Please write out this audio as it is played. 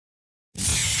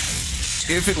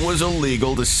if it was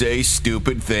illegal to say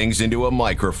stupid things into a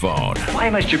microphone. Why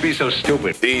must you be so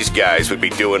stupid? These guys would be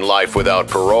doing life without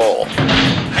parole.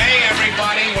 Hey,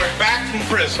 everybody, we're back from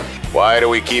prison. Why do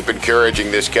we keep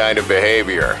encouraging this kind of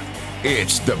behavior?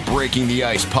 It's the Breaking the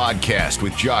Ice podcast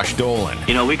with Josh Dolan.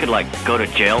 You know, we could, go to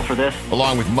jail for this.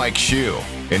 Along with Mike Hsu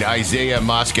and Isaiah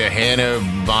Moskahana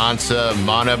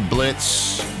Mana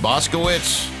Blitz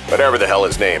Boskowitz, whatever the hell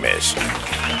his name is.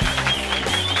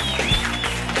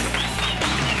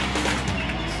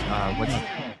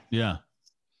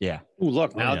 Yeah. Ooh,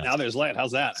 look, now there's light.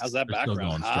 How's that? How's that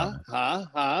background? How's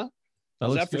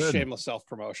that for good. shameless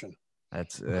self-promotion?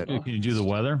 That's it. Can you do the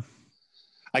weather?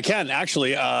 I can,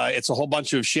 actually. It's a whole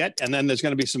bunch of shit, and then there's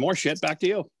going to be some more shit. Back to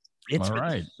you. It's All been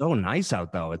right. so nice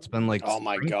out, though. It's been Oh,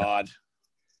 my God.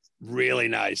 Really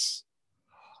nice.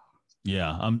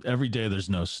 Yeah. Every day there's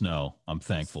no snow. I'm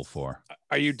thankful for.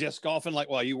 Are you disc golfing?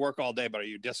 You work all day, but are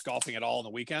you disc golfing at all on the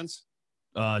weekends?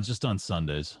 Just on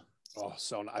Sundays. Oh,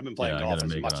 so I've been playing I golf gotta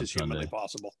as make much it on as humanly Sunday.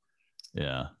 possible.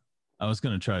 Yeah. I was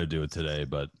going to try to do it today,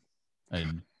 but I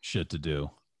had shit to do.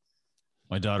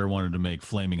 My daughter wanted to make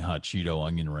flaming hot Cheeto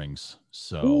onion rings.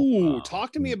 So, Ooh,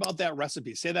 talk to me about that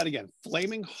recipe. Say that again.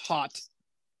 Flaming hot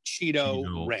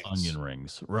Cheeto rings. Onion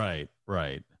rings. Right.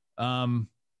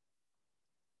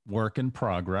 Work in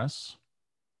progress.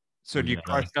 So do you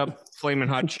crush up Flamin'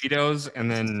 Hot Cheetos and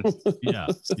then? Yeah.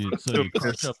 You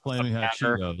crush up flaming hot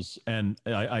Cheetos, and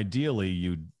ideally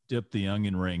you dip the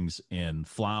onion rings in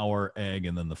flour, egg,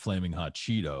 and then the flaming hot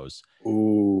Cheetos.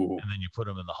 Ooh. And then you put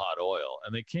them in the hot oil,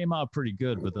 and they came out pretty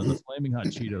good. But then the flaming hot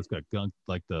Cheetos got gunked,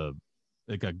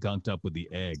 it got gunked up with the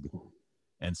egg,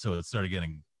 and so it started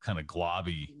getting kind of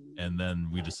globby. And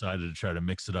then we decided to try to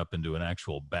mix it up into an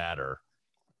actual batter.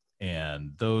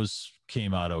 And those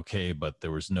came out okay, but there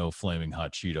was no flaming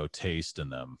hot Cheeto taste in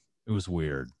them. It was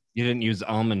weird. You didn't use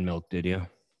almond milk, did you?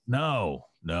 No.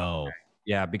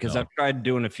 Yeah, because I've tried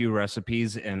doing a few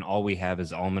recipes, and all we have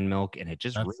is almond milk, and it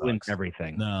just ruins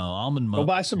everything. No, almond milk. Go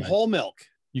buy some whole milk.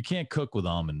 You can't cook with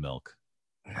almond milk.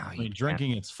 No, I mean,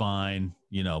 drinking it's fine.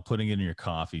 Putting it in your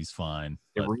coffee's fine.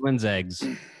 It ruins eggs.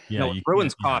 Yeah, No, it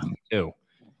ruins coffee too.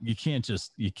 You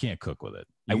can't cook with it.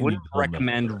 I wouldn't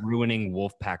recommend ruining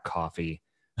Wolfpack coffee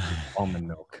with almond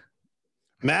milk.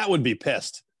 Matt would be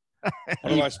pissed.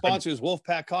 One of our sponsors,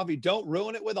 Wolfpack Coffee. Don't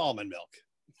ruin it with almond milk.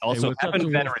 Also, what's up happy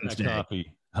to Veterans Wolfpack Day.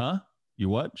 Coffee? Huh? You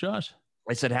what, Josh?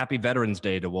 I said happy Veterans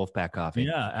Day to Wolfpack Coffee.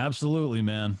 Yeah, absolutely,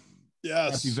 man.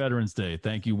 Yes. Happy Veterans Day.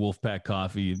 Thank you, Wolfpack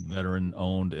Coffee, veteran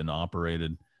owned and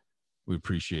operated. We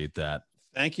appreciate that.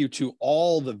 Thank you to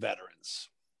all the veterans.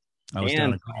 I was And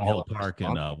down at Green all Hill of us. Park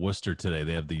in Worcester today.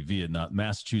 They have the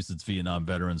Massachusetts Vietnam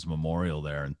Veterans Memorial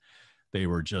there, and they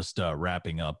were just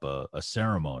wrapping up a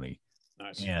ceremony.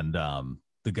 Nice. And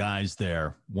the guys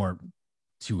there weren't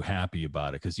too happy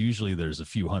about it because usually there's a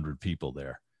few hundred people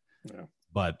there. Yeah.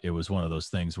 But it was one of those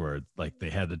things where they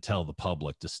had to tell the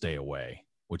public to stay away,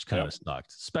 which kind of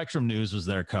sucked. Spectrum News was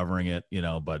there covering it,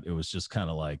 but it was just kind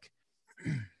of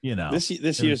this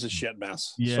year's a shit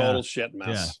mess. Yeah, Total shit mess.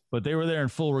 Yeah, but they were there in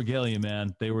full regalia,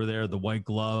 man. They were there, the white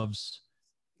gloves,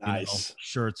 Nice.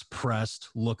 Shirts pressed,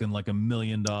 looking like $1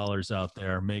 million out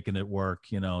there, making it work.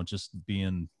 Just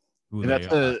being who they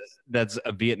are. That's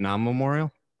a Vietnam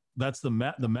memorial. That's the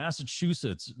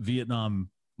Massachusetts Vietnam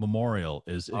Memorial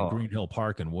is in Green Hill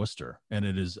Park in Worcester, and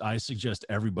it is. I suggest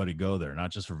everybody go there,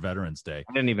 not just for Veterans Day.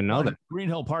 I didn't even know that. Green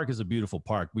Hill Park is a beautiful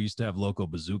park. We used to have Loco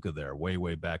Bazooka there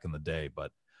way back in the day,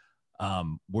 but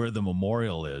where the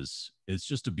memorial is, it's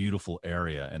just a beautiful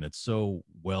area, and it's so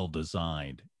well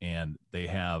designed. And they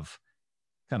have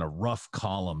kind of rough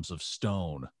columns of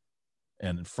stone,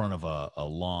 and in front of a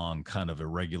long kind of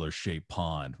irregular shaped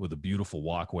pond with a beautiful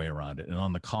walkway around it. And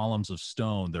on the columns of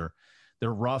stone, they're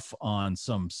rough on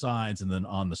some sides, and then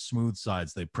on the smooth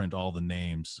sides, they print all the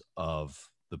names of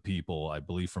the people, I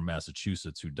believe, from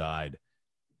Massachusetts who died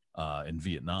in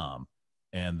Vietnam.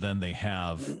 And then they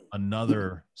have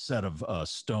another set of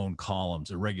stone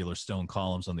columns, irregular stone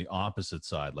columns on the opposite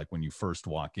side, like when you first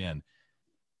walk in.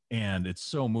 And it's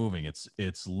so moving.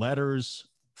 It's letters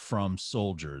from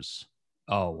soldiers.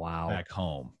 Oh, wow. Back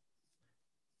home.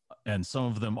 And some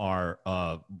of them are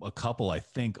a couple, I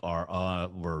think,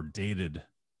 were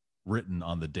written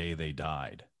on the day they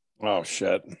died. Oh,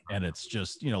 shit. And it's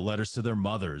just, letters to their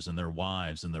mothers and their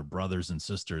wives and their brothers and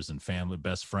sisters and family,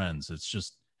 best friends. It's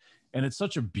just, and it's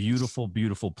such a beautiful,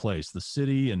 beautiful place. The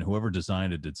city and whoever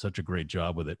designed it did such a great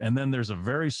job with it. And then there's a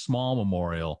very small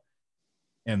memorial,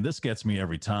 and this gets me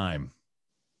every time.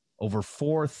 Over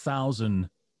 4,000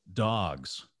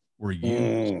 dogs were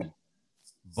used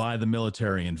by the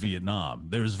military in Vietnam.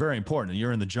 It was very important.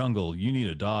 You're in the jungle. You need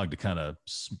a dog to kind of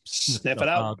sniff it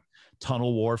out,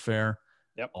 tunnel warfare,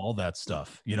 yep, all that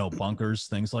stuff, you know, bunkers,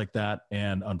 things like that.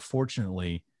 And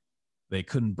unfortunately, they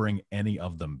couldn't bring any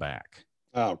of them back.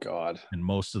 Oh, God. And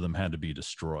most of them had to be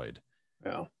destroyed.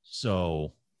 Yeah.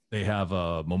 So they have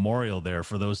a memorial there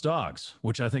for those dogs,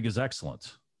 which I think is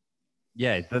excellent.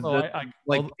 Yeah.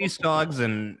 Police dogs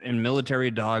and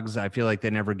military dogs, I feel like they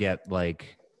never get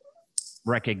like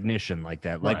recognition like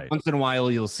that. Like once in a while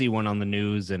you'll see one on the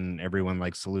news and everyone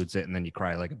like salutes it and then you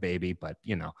cry like a baby, but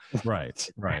you know. Right.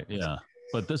 Yeah.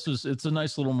 But it's a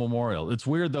nice little memorial. It's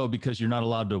weird though, because you're not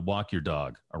allowed to walk your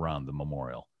dog around the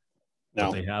memorial. No.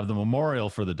 But they have the memorial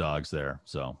for the dogs there.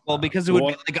 So because it would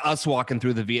be like us walking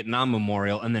through the Vietnam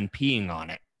memorial and then peeing on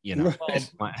it, you know.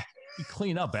 You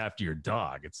clean up after your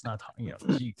dog. It's not, you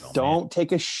know, don't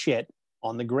take a shit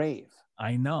on the grave.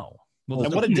 I know. Well,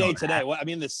 and what a day today. Well, I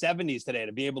mean, the 70s today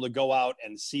to be able to go out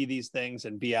and see these things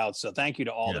and be out. So thank you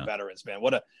to all the veterans, man.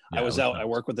 I was out. Nice. I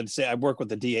work with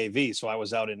the DAV. So I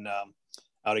was out in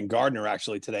Gardner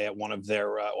actually today at one of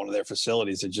their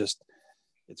facilities.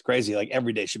 It's crazy. Like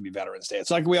every day should be Veterans Day.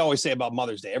 It's like we always say about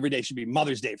Mother's Day. Every day should be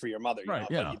Mother's Day for your mother. Right.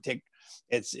 You know? Yeah.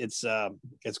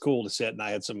 It's cool to sit. And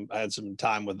I had some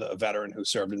time with a veteran who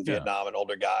served in Vietnam, an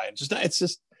older guy. And it's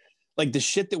just like the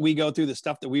shit that we go through, the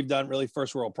stuff that we've done, really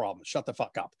first world problems. Shut the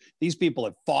fuck up. These people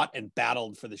have fought and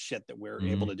battled for the shit that we're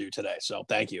able to do today. So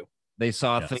thank you. They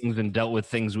saw things and dealt with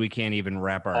things we can't even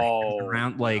wrap our hands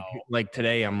around. Like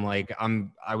today,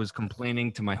 I was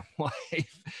complaining to my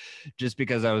wife just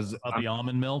because I was the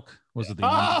almond milk. Was it the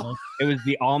almond milk? It was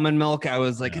the almond milk. I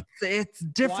was like, it's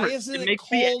different. Why isn't it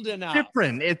cold enough?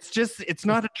 Different. It's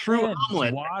not a true omelet.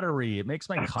 It's watery. It makes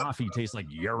my coffee taste like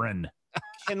urine.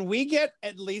 Can we get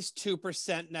at least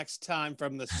 2% next time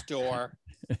from the store?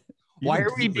 Why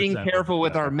are we being careful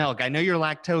with our milk? I know you're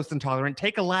lactose intolerant.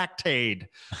 Take a Lactaid.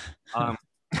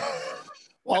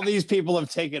 Well, these people have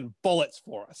taken bullets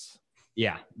for us.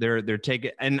 Yeah, they're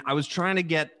taking. And I was trying to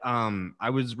get. I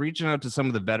was reaching out to some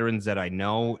of the veterans that I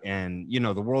know, and you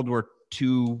know, the World War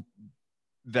II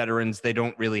veterans, they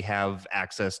don't really have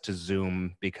access to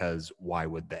Zoom because why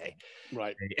would they?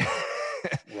 Right.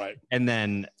 Right. And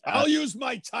then I'll use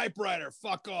my typewriter.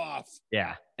 Fuck off.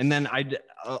 Yeah. And then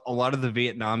a lot of the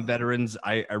Vietnam veterans,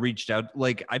 I reached out.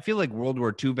 Like, I feel like World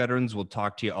War II veterans will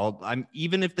talk to you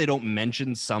even if they don't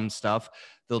mention some stuff,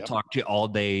 they'll talk to you all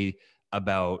day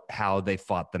about how they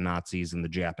fought the Nazis and the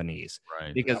Japanese.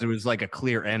 Right. Because it was like a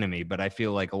clear enemy. But I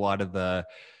feel like a lot of the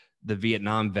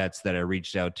Vietnam vets that I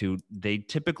reached out to, they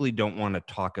typically don't want to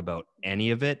talk about any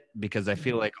of it because I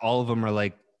feel like all of them are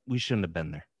like, we shouldn't have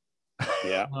been there.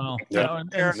 Yeah. Well,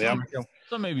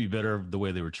 some may be bitter of the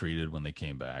way they were treated when they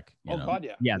came back. God,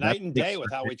 yeah. Yeah. Night and day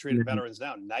with how we treated veterans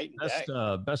now. Night and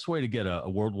day. Best way to get a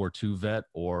World War II vet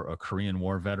or a Korean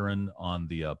War veteran on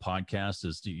the podcast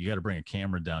is you got to bring a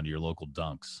camera down to your local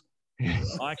dunks.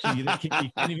 Well, actually, you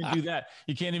can't even do that.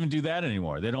 You can't even do that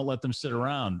anymore. They don't let them sit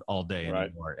around all day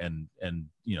anymore and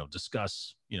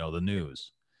discuss the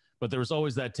news. But there was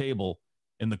always that table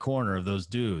in the corner of those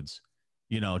dudes,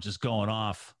 just going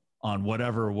off on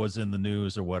whatever was in the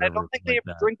news or whatever. I don't think they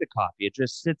ever drink the coffee. It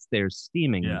just sits there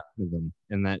steaming to them.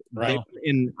 And that, I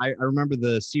remember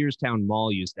the Searstown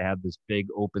Mall used to have this big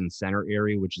open center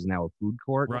area, which is now a food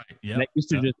court. Right. Yeah. And it used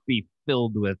to just be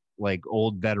filled with like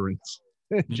old veterans.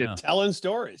 Just telling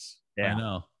stories. Yeah. I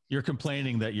know. You're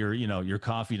complaining that your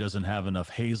coffee doesn't have enough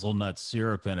hazelnut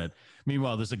syrup in it.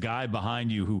 Meanwhile, there's a guy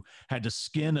behind you who had to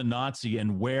skin a Nazi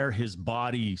and wear his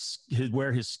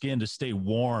skin to stay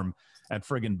warm at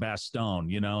friggin' Bastogne.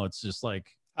 It's just like,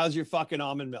 how's your fucking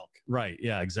almond milk? Right.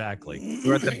 Yeah, exactly.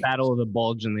 We're at the Battle of the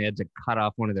Bulge and they had to cut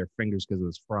off one of their fingers because it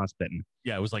was frostbitten.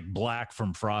 Yeah. It was like black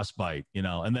from frostbite,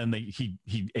 and then he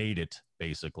ate it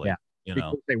basically,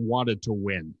 because they wanted to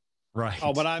win. Right.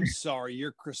 Oh, but I'm sorry.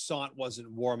 Your croissant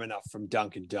wasn't warm enough from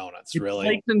Dunkin' Donuts,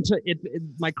 really?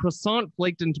 My croissant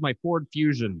flaked into my Ford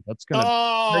Fusion. That's going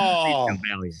to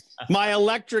my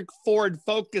electric Ford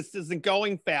Focus isn't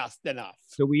going fast enough.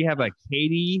 So we have a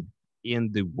Katie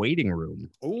in the waiting room.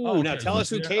 Oh, now tell us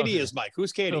who Katie is, Mike.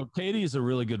 Who's Katie? So Katie is a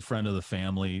really good friend of the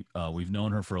family. We've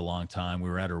known her for a long time. We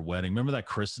were at her wedding. Remember that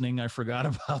christening I forgot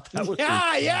about? That was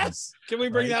yes. Can we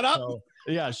bring that up? So,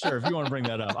 yeah, sure. If you want to bring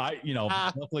that up,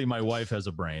 luckily my wife has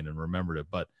a brain and remembered it.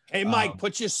 But hey, Mike,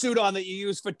 put your suit on that you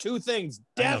use for two things: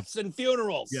 deaths and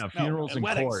funerals. Yeah, funerals and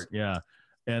weddings. Court. Yeah,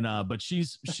 and but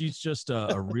she's just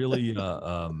a really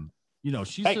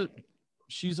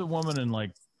she's a woman and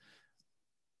like.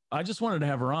 I just wanted to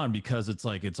have her on because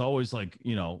it's always like,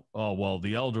 oh, well,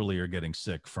 the elderly are getting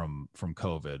sick from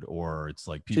COVID, or it's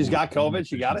like people. She's got COVID.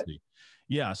 She got it.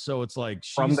 Yeah. So it's like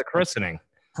from the christening,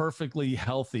 perfectly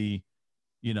healthy,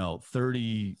 mid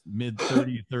 30 to mid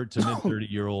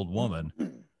 30-year-old woman,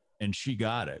 and she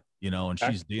got it, and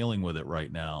she's dealing with it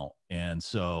right now. And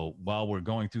so while we're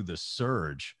going through this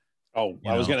surge, I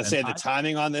was going to say the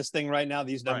timing on this thing right now,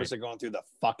 these numbers are going through the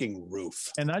fucking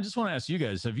roof. And I just want to ask you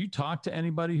guys, have you talked to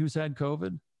anybody who's had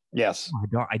COVID? Yes.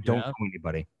 I don't know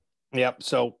anybody. Yep.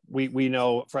 So we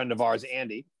know a friend of ours,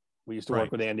 Andy. We used to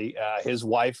work with Andy. His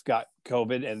wife got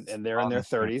COVID, and they're in their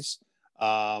 30s.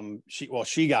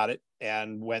 She got it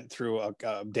and went through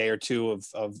a day or two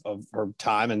of her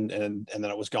time, and then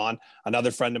it was gone.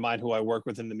 Another friend of mine who I work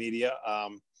with in the media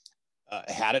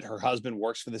had it. Her husband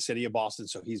works for the city of Boston,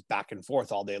 so he's back and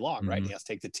forth all day long, right? And he has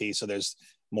to take the T, so there's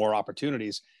more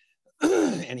opportunities.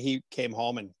 And he came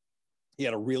home and he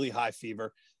had a really high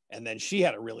fever. And then she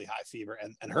had a really high fever,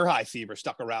 and her high fever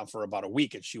stuck around for about a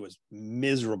week, and she was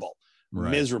miserable.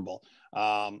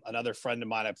 Another friend of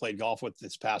mine I played golf with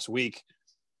this past week,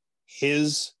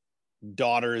 his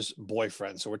daughter's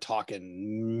boyfriend, so we're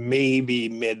talking maybe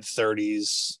mid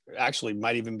 30s, actually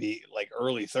might even be like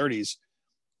early 30s,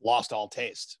 lost all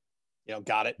taste.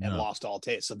 Got it and lost all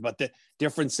taste. So, but the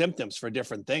different symptoms for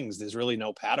different things, there's really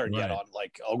no pattern yet on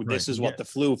this is what the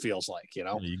flu feels like,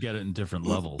 You get it in different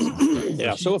levels.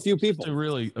 So a few people.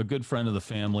 A good friend of the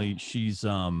family. She's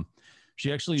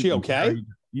she okay?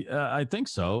 I think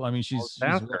so. I mean, she's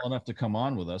well enough to come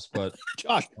on with us, but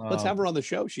Josh, let's have her on the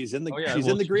show. She's in the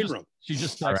in the green room. She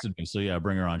just texted me. So yeah,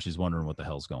 bring her on. She's wondering what the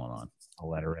hell's going on. I'll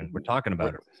let her in. We're talking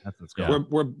about her. That's what's going on.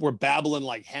 We're babbling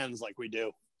like hens like we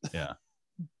do. Yeah.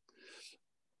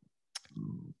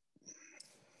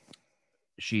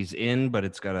 She's in, but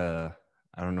it's got I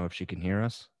don't know if she can hear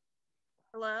us.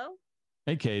 Hello?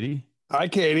 Hey, Katie. Hi,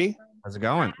 Katie. How's it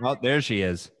going? Oh, there she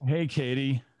is. Hey,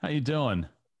 Katie. How you doing?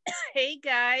 Hey,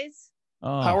 guys.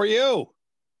 Oh. How are you?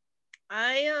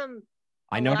 I am.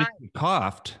 I noticed you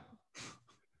coughed.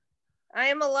 I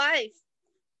am alive.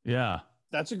 Yeah.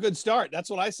 That's a good start. That's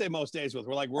what I say most days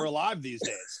we're alive these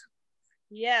days.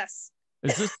 Yes.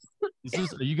 Is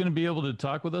this, are you going to be able to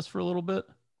talk with us for a little bit?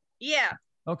 Yeah.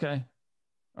 Okay.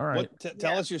 All right.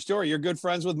 Tell us your story. You're good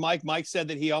friends with Mike. Mike said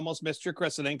that he almost missed your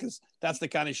christening because that's the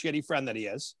kind of shitty friend that he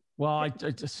is. Well,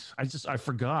 I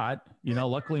forgot.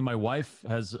 Luckily my wife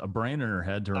has a brain in her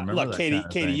head to remember. Look,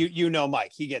 Katie, you know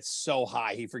Mike. He gets so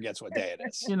high he forgets what day it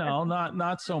is.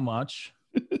 Not so much.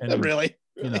 And, really?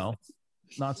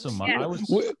 Not so much.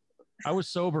 Yeah. I was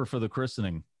sober for the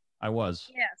christening. I was.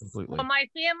 Yes. Completely. Well, my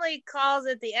family calls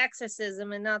it the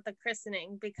exorcism and not the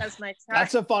christening because my child.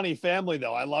 That's a funny family,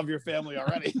 though. I love your family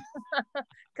already.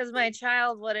 Because my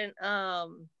child wouldn't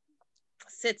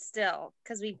sit still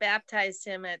because we baptized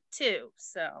him at 2.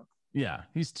 So. Yeah,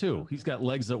 he's 2. He's got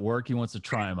legs that work. He wants to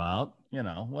try them out.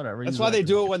 Whatever. That's why they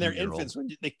do it when they're infants. When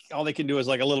all they can do is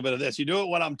like a little bit of this. You do it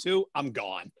when I'm 2, I'm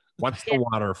gone. What's the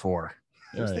water for?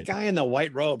 Who's the guy in the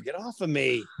white robe? Get off of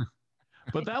me.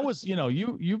 But that was,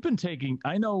 you've been taking,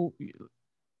 I know,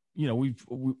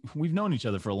 we've known each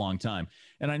other for a long time,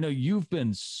 and I know you've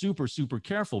been super, super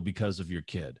careful because of your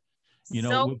kid.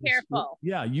 So careful.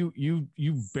 Yeah, you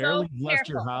barely left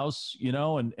your house,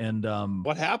 and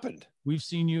what happened? We've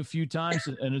seen you a few times,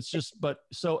 and it's just,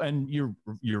 and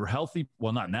you're healthy.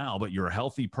 Well, not now, but you're a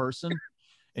healthy person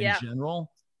in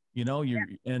general.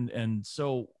 And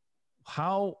so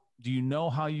how. Do you know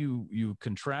how you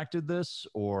contracted this,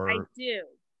 or? I do.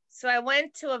 So I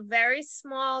went to a very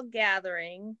small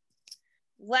gathering,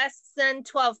 less than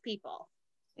 12 people.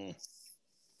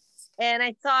 And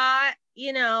I thought,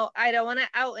 I don't want to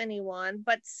out anyone,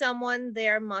 but someone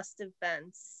there must have been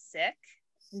sick,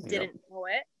 didn't know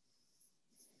it.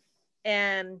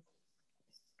 And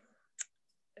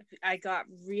I got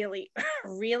really,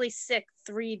 really sick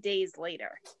 3 days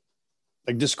later.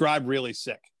 Like, describe really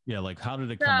sick. Yeah, like how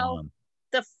did it come on?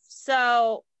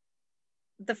 So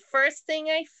the first thing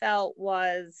I felt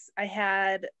was I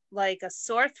had like a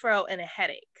sore throat and a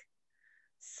headache.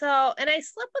 So, and I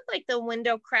slept with like the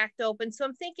window cracked open. So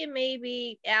I'm thinking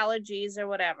maybe allergies or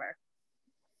whatever.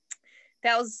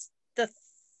 That was the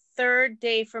 3rd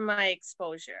day from my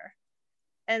exposure.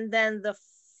 And then the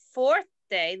 4th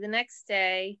day, the next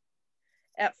day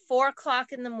at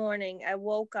 4:00 in the morning, I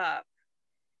woke up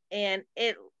and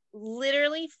it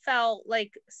literally felt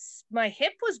like my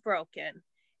hip was broken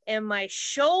and my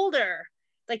shoulder,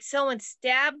 like someone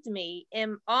stabbed me,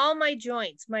 and all my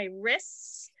joints, my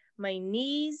wrists, my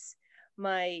knees,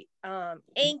 my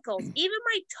ankles, even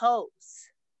my toes,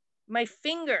 my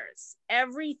fingers,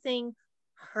 everything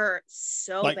hurt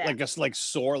so bad. Like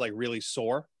sore, like really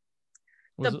sore.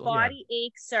 The body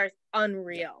aches are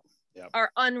unreal. Yep.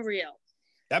 Are unreal.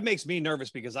 That makes me nervous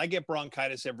because I get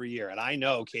bronchitis every year, and I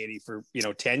know, Katie, for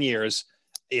 10 years,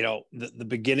 the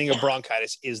beginning of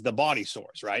bronchitis is the body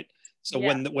sores, right? So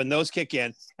when those kick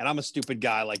in, and I'm a stupid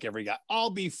guy like every guy, I'll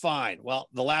be fine. Well,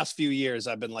 the last few years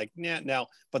I've been like, nah, no,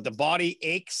 but the body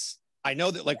aches. I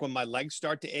know that like when my legs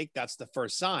start to ache, that's the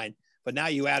first sign. But now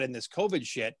you add in this COVID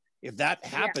shit. If that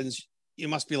happens, you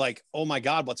must be like, oh my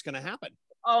God, what's going to happen?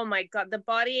 Oh my God. The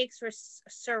body aches were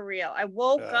surreal. I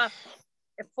woke up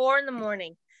at 4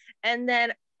 a.m. and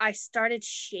then I started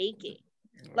shaking.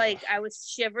 Like I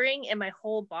was shivering and my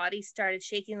whole body started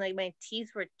shaking. Like my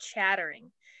teeth were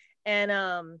chattering. And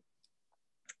I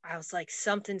was like,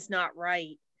 something's not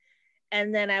right.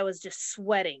 And then I was just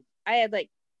sweating. I had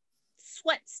like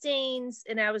sweat stains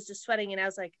and I was just sweating. And I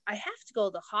was like, I have to go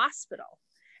to the hospital.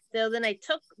 So then I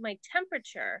took my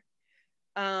temperature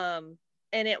and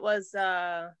it was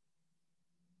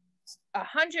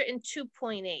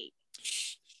 102.8.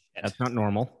 That's not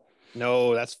normal.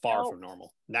 No, that's far from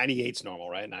normal. 98's normal,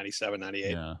 right? 97,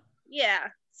 98. Yeah.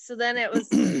 So then it was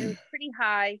pretty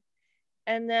high.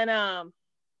 And then I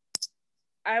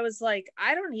was like,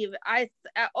 I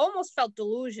almost felt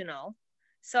delusional.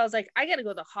 So I was like, I got to go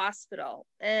to the hospital.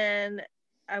 And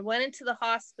I went into the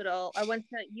hospital. I went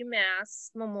to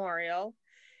UMass Memorial.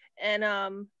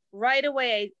 And right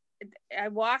away, I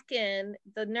walk in.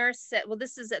 The nurse said, well,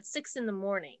 this is at 6 a.m.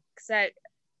 because I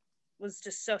was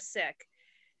just so sick.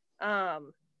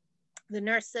 The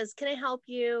nurse says, can I help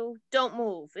you? Don't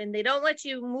move. And they don't let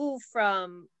you move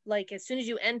from like as soon as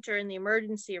you enter in the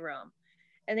emergency room.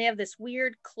 And they have this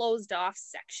weird closed off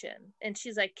section. And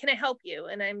she's like, can I help you?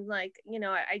 And I'm like,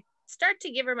 I start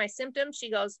to give her my symptoms. She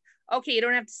goes, okay, you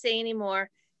don't have to say anymore.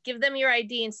 Give them your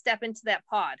ID and step into that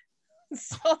pod.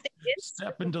 So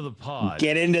step into the pod.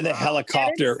 Get into the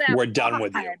helicopter. We're done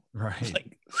with you. Right.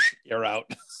 Like, you're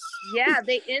out. Yeah,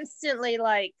 they instantly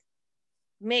like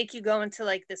make you go into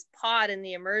like this pod in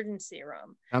the emergency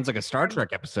room. Sounds like a Star Trek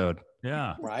episode.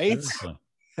 Yeah. Right.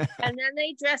 And then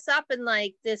they dress up in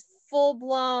like this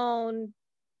full-blown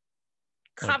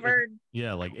covered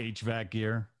like HVAC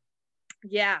gear.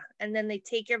 Yeah. And then they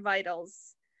take your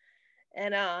vitals.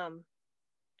 And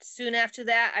soon after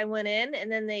that I went in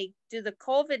and then they do the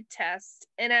COVID test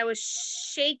and I was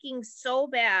shaking so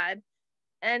bad.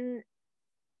 And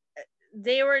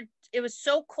it was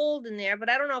so cold in there, but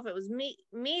I don't know if it was me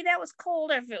that was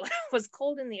cold or if it was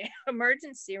cold in the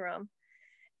emergency room.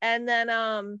 And then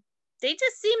they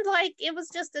just seemed like it was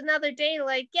just another day.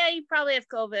 Like, yeah, you probably have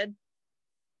COVID.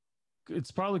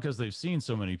 It's probably because they've seen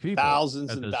so many people.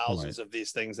 Thousands and thousands of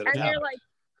these things that have happened. They're like,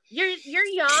 you're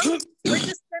young. We're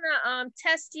just gonna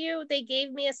test you. They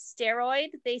gave me a steroid.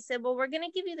 They said, well, we're gonna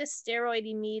give you the steroid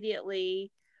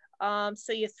immediately, so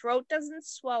your throat doesn't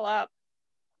swell up.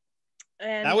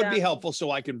 And that would be helpful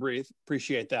so I can breathe.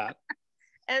 Appreciate that.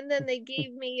 And then they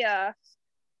gave me a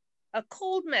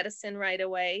cold medicine right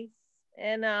away.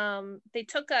 And they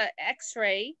took a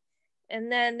x-ray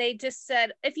and then they just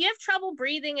said, if you have trouble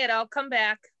breathing it, I'll come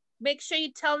back. Make sure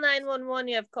you tell 911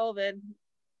 you have COVID.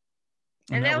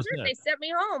 And that was it. They sent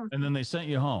me home. And then they sent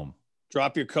you home.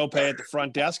 Drop your copay at the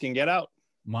front desk and get out.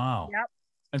 Wow. Yep.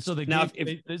 And so they gave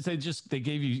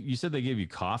you said they gave you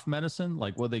cough medicine?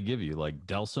 Like what they give you? Like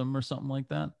Delsum or something like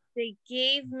that? They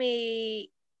gave me,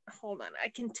 hold on, I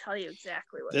can tell you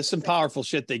exactly what. There's some powerful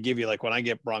shit they give you. Like when I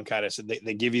get bronchitis,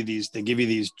 they give you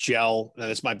these gel. Now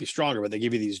this might be stronger, but they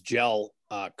give you these gel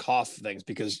cough things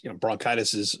because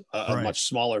bronchitis is a much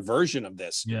smaller version of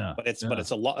this. Yeah. But it's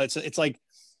a lot.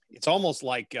 It's almost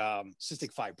like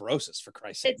cystic fibrosis, for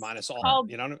Christ's sake, minus all.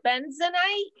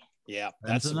 Benzenite. Yeah,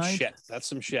 that's some shit. That's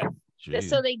some shit. Jeez.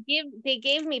 So they gave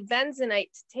me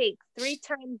benzenite to take 3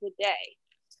 times a day.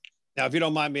 Now, if you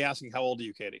don't mind me asking, how old are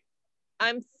you, Katie?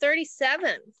 I'm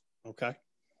 37. Okay.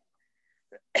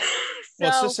 Well,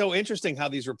 it's just so interesting how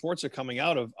these reports are coming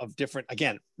out of different,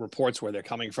 again, reports where they're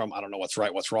coming from. I don't know what's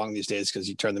right, what's wrong these days because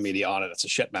you turn the media on and it's a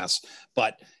shit mess.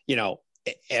 But,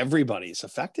 everybody's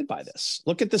affected by this.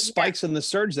 Look at the spikes and the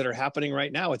surge that are happening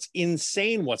right now. It's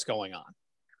insane what's going on.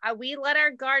 We let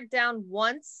our guard down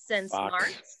once since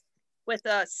March with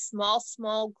a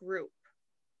small group.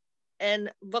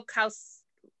 And look how,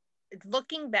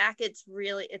 looking back, it's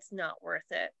not worth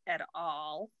it at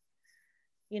all.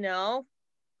 And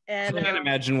I can't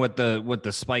imagine what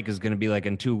the spike is going to be like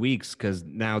in 2 weeks because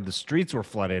now the streets were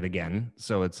flooded again.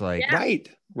 So it's like, right.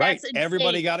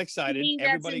 Everybody got excited.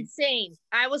 That's insane.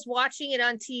 I was watching it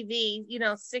on TV,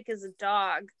 sick as a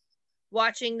dog,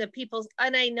 watching the people.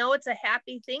 And I know it's a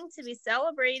happy thing to be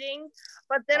celebrating,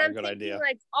 but then I'm thinking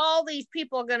like all these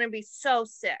people are going to be so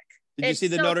sick. Did you see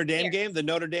the Notre Dame game, the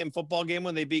Notre Dame football game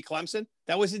when they beat Clemson?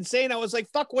 That was insane. I was like,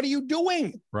 fuck, what are you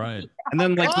doing? Right. And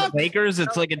then like the Lakers,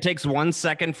 it's like it takes 1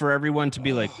 second for everyone to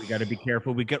be like, we got to be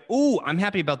careful. I'm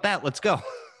happy about that. Let's go.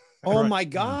 Oh my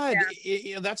God.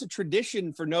 That's a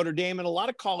tradition for Notre Dame and a lot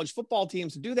of college football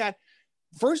teams to do that.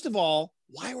 First of all,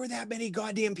 why were that many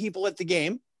goddamn people at the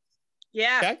game?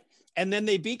 Yeah. Okay. And then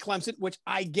they beat Clemson, which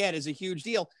I get is a huge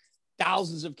deal.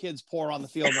 Thousands of kids pour on the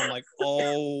field. And I'm like,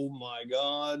 oh my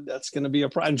God, that's going to be a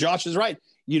problem. And Josh is right.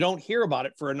 You don't hear about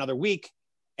it for another week.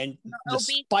 And the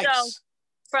spikes. So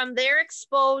from their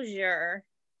exposure,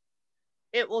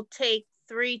 it will take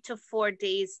 3 to 4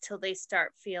 days till they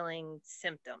start feeling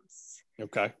symptoms.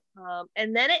 Okay.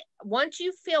 And then once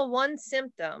you feel one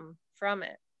symptom from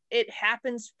it, it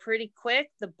happens pretty quick.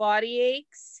 The body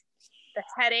aches, the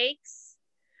headaches,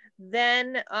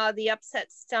 then the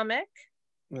upset stomach.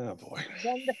 Oh boy.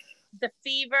 Then the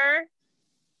fever,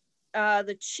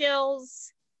 the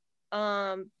chills,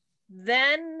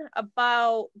 then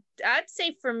about, I'd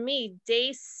say for me,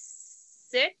 day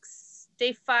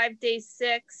 5, day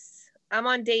 6, I'm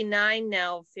on day 9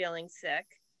 now feeling sick.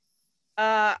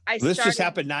 This just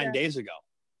happened 9 days ago.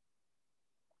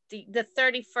 The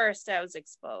 31st I was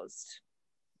exposed.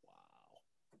 Wow.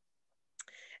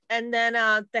 And then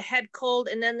the head cold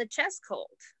and then the chest cold.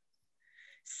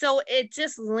 So it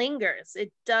just lingers.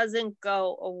 It doesn't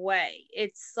go away.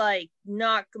 It's like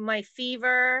not my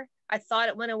fever. I thought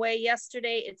it went away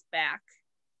yesterday. It's back.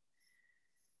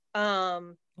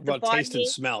 About taste and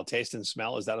smell. Taste and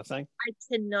smell. Is that a thing? I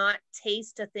cannot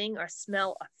taste a thing or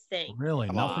smell a thing. Really?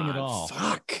 Nothing at all.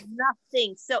 Fuck.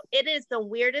 Nothing. So it is the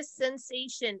weirdest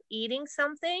sensation eating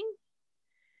something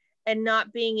and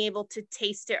not being able to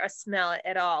taste it or smell it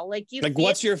at all. Like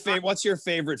what's your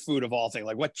favorite food of all things?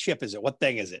 Like what chip is it? What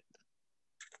thing is it?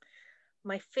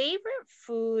 My favorite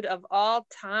food of all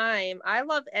time. I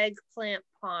love eggplant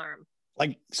parm.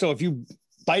 Like, so if you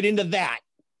bite into that,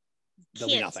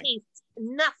 there'll be nothing. Taste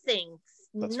nothing.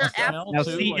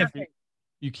 Absolutely nothing.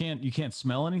 You can't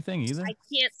smell anything either? I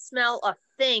can't smell a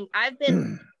thing. I've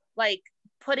been like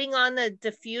putting on the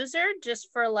diffuser just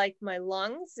for like my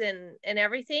lungs and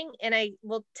everything. And I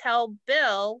will tell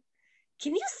Bill,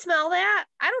 can you smell that?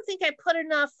 I don't think I put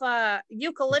enough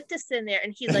eucalyptus in there.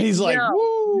 And he's like,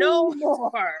 no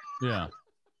more. Yeah.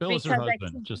 Bill is her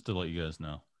husband, just to let you guys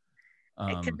know.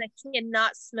 Because I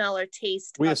cannot smell or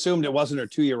taste. We assumed it wasn't her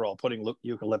 2-year-old putting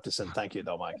eucalyptus in. Thank you,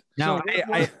 though, Mike. Now,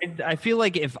 I feel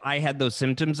like if I had those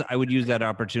symptoms, I would use that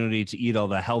opportunity to eat all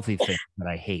the healthy things that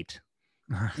I hate.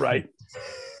 Right.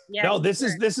 Yeah, no, this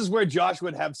is where Josh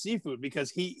would have seafood because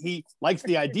he likes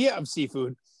the idea of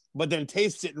seafood, but then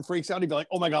tastes it and freaks out. He'd be like,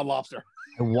 "Oh my God, lobster!"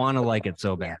 I want to like it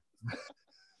so bad.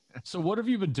 So, what have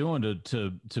you been doing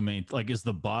to maintain? Like,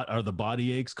 are the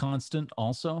body aches constant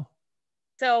also?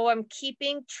 So I'm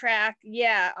keeping track.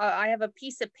 Yeah, I have a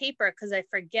piece of paper because I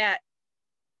forget.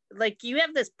 Like you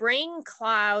have this brain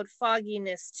cloud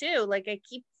fogginess too. Like I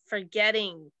keep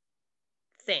forgetting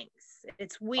things.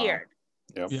 It's weird.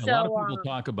 Yep. Yeah, So, a lot of people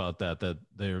talk about that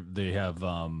they have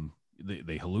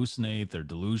they hallucinate. They're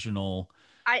delusional.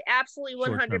 I absolutely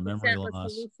 100% was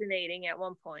loss. hallucinating at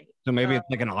one point. So maybe it's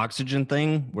like an oxygen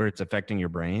thing where it's affecting your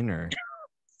brain, or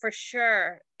for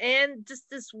sure. And just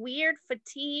this weird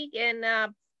fatigue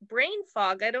and brain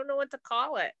fog. I don't know what to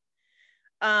call it.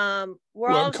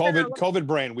 COVID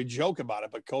brain. We joke about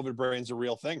it, but COVID brain's a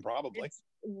real thing, probably.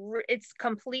 It's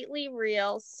completely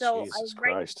real. So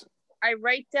I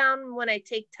write down when I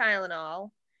take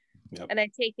Tylenol, and I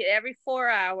take it every 4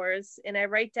 hours, and I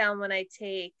write down when I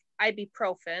take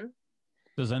ibuprofen.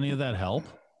 Does any of that help?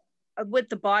 With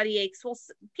the body aches. Well,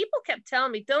 people kept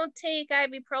telling me, don't take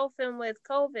ibuprofen with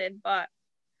COVID, but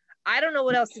I don't know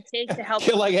what else to take to help.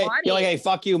 You're like, hey,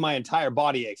 fuck you. My entire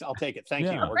body aches. I'll take it. Thank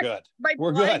you. We're good.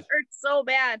 We're good. Hurts so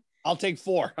bad. I'll take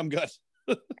 4. I'm good.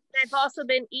 I've also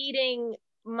been eating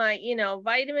my,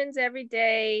 vitamins every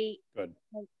day. Good.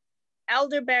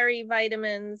 Elderberry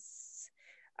vitamins.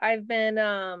 I've been.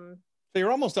 So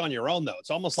you're almost on your own though.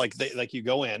 It's almost like you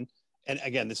go in, and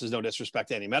again, this is no disrespect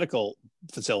to any medical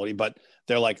facility, but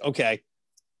they're like, okay,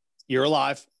 you're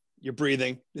alive. You're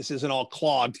breathing. This isn't all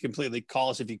clogged completely. Call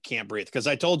us if you can't breathe. Because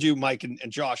I told you, Mike and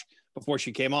Josh, before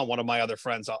she came on, one of my other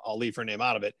friends, I'll leave her name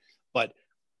out of it, but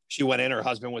she went in, her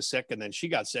husband was sick, and then she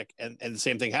got sick, and the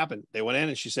same thing happened. They went in,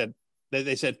 and she said,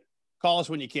 they said, call us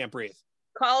when you can't breathe.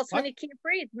 Call us when you can't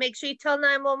breathe. Make sure you tell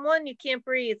 911 you can't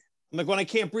breathe. I'm like, when I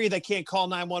can't breathe, I can't call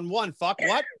 911. Fuck,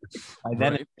 what?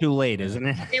 Then it's too late, isn't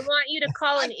it? They want you to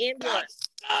call an ambulance.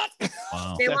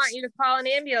 Wow. They want you to call an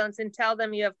ambulance and tell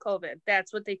them you have COVID.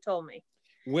 That's what they told me.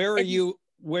 Where are you?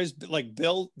 Where's like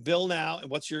Bill now? And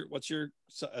what's your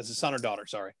as a son or daughter?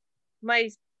 Sorry. My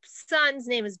son's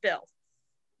name is Bill.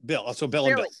 Bill. So Bill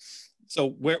and Bill. So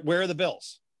where are the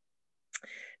Bills?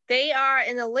 They are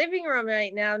in the living room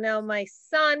right now. Now, my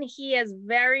son, he has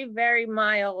very, very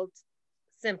mild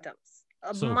symptoms.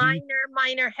 A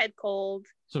minor head cold.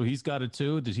 So he's got it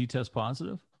too. Did he test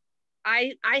positive?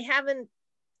 I haven't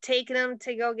taken him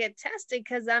to go get tested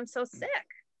because I'm so sick.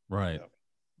 Right.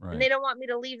 And they don't want me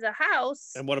to leave the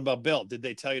house. And what about Bill? Did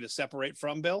they tell you to separate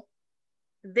from Bill?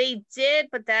 They did,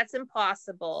 but that's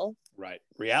impossible. Right.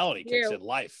 Reality kicks in.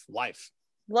 Life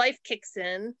kicks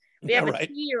in. We have a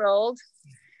 2-year-old.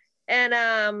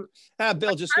 And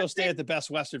Bill, just go stay at the Best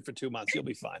Western for 2 months. You'll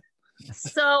be fine.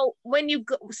 So when you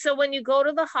go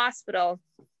to the hospital,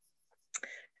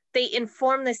 they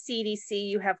inform the CDC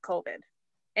you have COVID.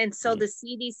 And so the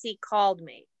CDC called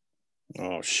me.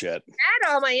 Oh, shit. I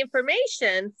had all my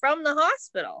information from the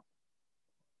hospital.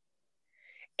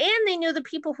 And they knew the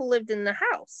people who lived in the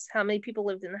house, how many people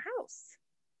lived in the house.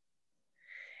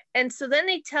 And so then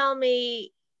they tell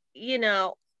me, you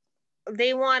know,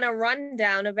 they want a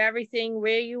rundown of everything,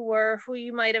 where you were, who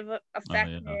you might have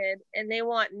affected, and they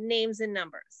want names and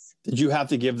numbers. Did you have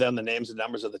to give them the names and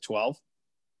numbers of the 12?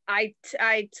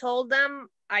 I told them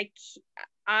I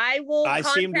will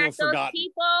contact those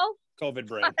people. COVID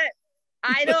brain.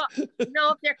 I don't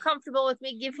know if they're comfortable with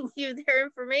me giving you their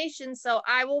information, so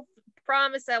I will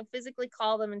promise I'll physically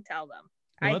call them and tell them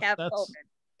I have COVID.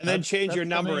 And then change your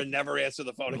number and never answer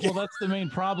the phone again. Well, that's the main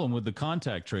problem with the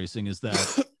contact tracing is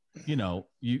that, you know,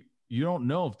 you don't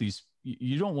know if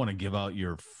you don't want to give out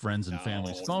your friends and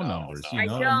family's phone numbers. You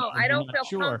know? I don't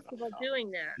feel comfortable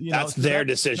doing that. That's their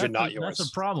decision, not yours.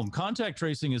 That's a problem. Contact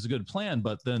tracing is a good plan,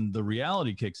 but then the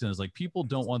reality kicks in is like people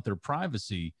don't want their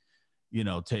privacy, you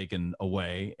know, taken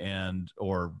away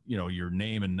or, you know, your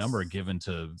name and number given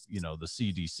to, you know, the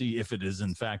CDC, if it is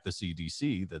in fact the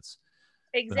CDC that's.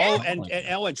 Exactly. And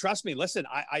Ellen, trust me, listen,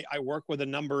 I work with a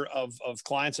number of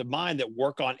clients of mine that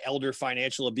work on elder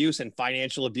financial abuse and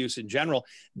financial abuse in general.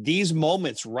 These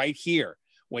moments right here,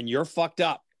 when you're fucked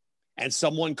up and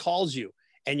someone calls you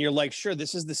and you're like, sure,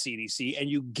 this is the CDC, and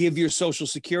you give your social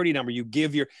security number, you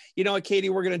give your, you know what, Katie,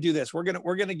 we're going to do this. We're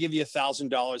going to give you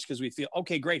 $1,000 because we feel,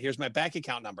 okay, great. Here's my bank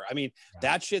account number. I mean,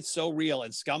 that shit's so real,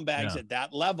 and scumbags at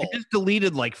that level. I just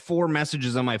deleted like 4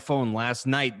 messages on my phone last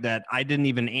night that I didn't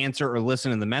even answer or listen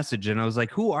to the message. And I was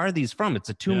like, who are these from? It's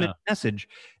a 2-minute message.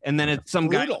 And then it's some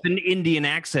guy with an Indian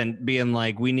accent being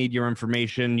like, we need your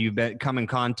information. You bet, come in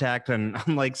contact. And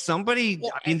I'm like, somebody,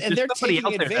 well, and they're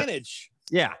taking advantage.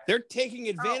 Yeah, they're taking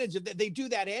advantage of that. They do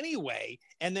that anyway.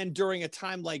 And then during a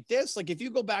time like this, like if you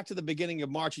go back to the beginning of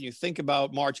March and you think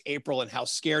about March, April, and how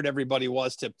scared everybody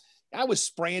was I was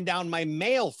spraying down my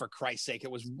mail, for Christ's sake.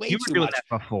 It was way too much. You were doing that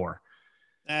before.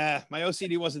 My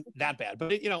OCD wasn't that bad,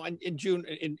 but you know, in June,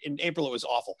 in April, it was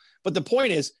awful. But the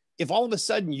point is, if all of a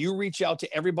sudden you reach out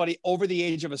to everybody over the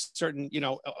age of a certain, you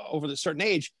know, over the certain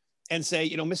age and say,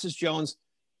 you know, Mrs. Jones,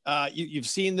 you've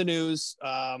seen the news,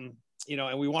 you know,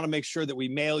 and we want to make sure that we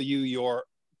mail you your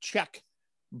check,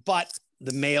 but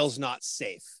the mail's not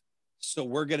safe. So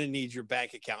we're going to need your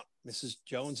bank account. Mrs.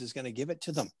 Jones is going to give it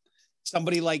to them.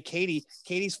 Somebody like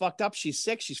Katie's fucked up. She's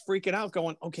sick. She's freaking out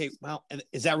going, okay, well,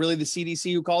 is that really the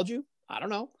CDC who called you? I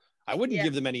don't know. I wouldn't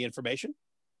give them any information.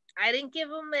 I didn't give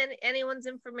them anyone's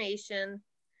information.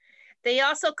 They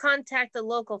also contact the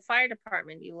local fire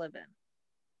department you live in.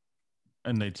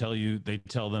 And they tell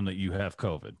them that you have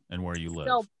COVID and where you live.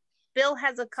 So Bill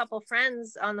has a couple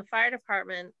friends on the fire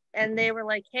department, and they were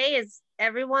like, hey, is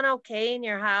everyone okay in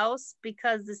your house?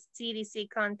 Because the CDC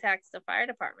contacts the fire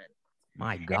department.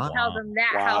 My God. And tell them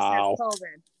that house has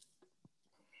COVID.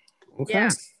 Okay. Yeah.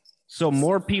 So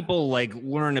more people like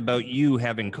learn about you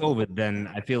having COVID than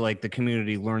I feel like the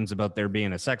community learns about there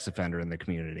being a sex offender in the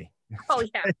community. Oh,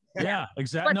 yeah. Yeah,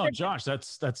 exactly. No, Josh,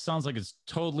 that sounds like it's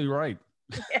totally right.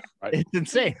 Yeah. It's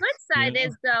insane. The good side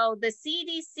is, though, the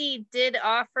CDC did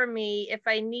offer me, if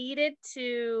I needed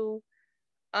to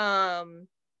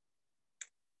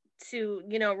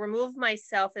you know, remove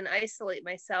myself and isolate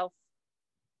myself.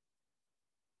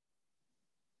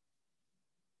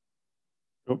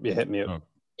 Oh, you hit mute. Oh.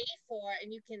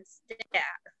 And you can stay at.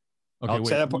 Okay,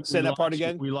 wait, say that part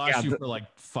again. We lost you for like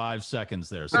 5 seconds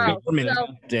there. So,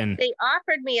 they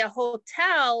offered me a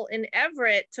hotel in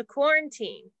Everett to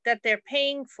quarantine that they're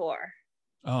paying for.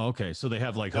 Oh, okay. So they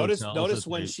have like notice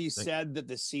when she said that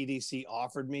the CDC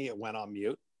offered me, it went on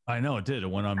mute. I know it did.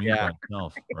 It went on mute by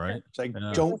itself, right? It's like,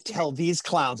 don't tell these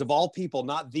clowns, of all people,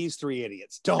 not these 3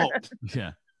 idiots. Don't.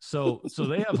 Yeah. So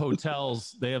they have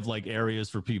hotels. They have like areas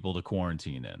for people to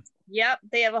quarantine in. Yep,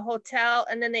 they have a hotel,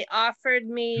 and then they offered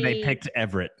me. They picked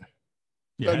Everett.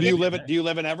 Yeah. So do you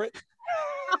live in Everett?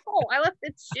 No, I left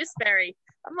it Shrewsbury.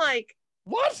 I'm like,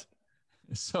 what?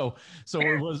 So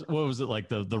what was it like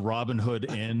the Robin Hood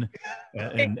Inn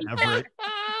in Everett?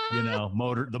 You know,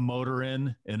 the motor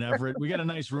inn in Everett. We got a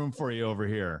nice room for you over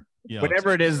here. You know,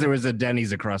 whatever it is, there was a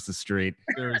Denny's across the street.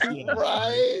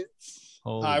 Right.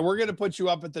 All right, we're gonna put you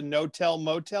up at the No-Tell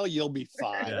Motel. You'll be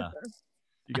fine. Yeah.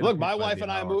 Look, my wife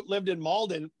and I lived in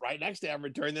Malden, right next to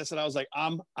Everett during this, and I was like,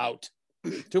 I'm out.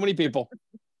 Too many people.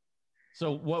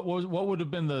 So what would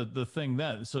have been the thing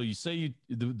then? So you say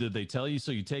did they tell you?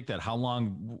 So you take that. How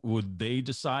long would they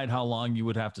decide how long you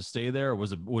would have to stay there? Or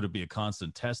would it be a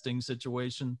constant testing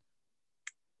situation?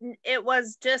 It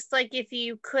was just like if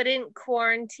you couldn't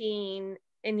quarantine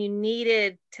and you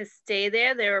needed to stay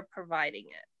there, they were providing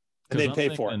it. And they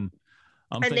pay for it. And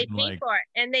they paid for it.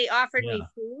 And they offered me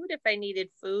food if I needed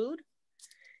food.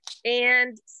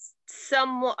 And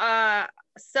someone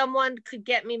could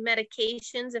get me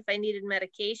medications if I needed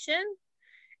medication.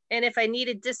 And if I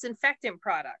needed disinfectant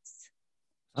products.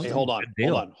 Hey, hold on.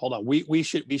 We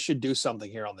should do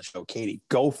something here on the show. Katie,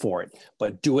 go for it,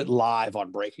 but do it live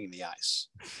on Breaking the Ice.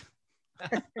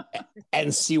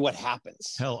 And see what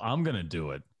happens. Hell, I'm gonna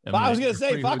do it. I was gonna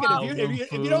say, fuck it.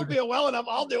 If you don't feel well enough,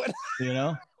 I'll do it. You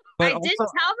know. But I did tell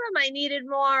them I needed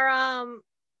more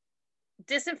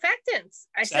disinfectants.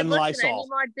 I said, listen, Lysol. I need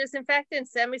more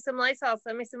disinfectants. Send me some Lysol.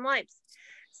 Send me some wipes.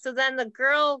 So then the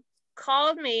girl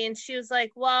called me and she was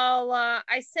like, well,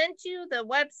 I sent you the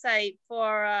website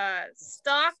for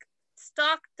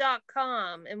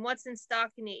stock.com and what's in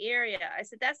stock in the area. I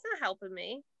said, that's not helping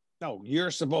me. No, you're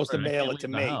supposed to mail it to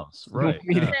me. Right.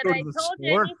 I said, I told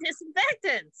you I need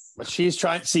disinfectants. But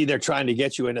they're trying to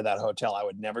get you into that hotel. I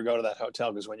would never go to that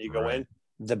hotel because when you go in,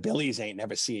 the Billies ain't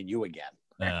never seeing you again.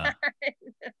 Yeah.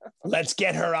 Let's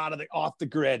get her off the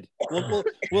grid.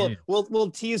 We'll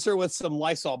tease her with some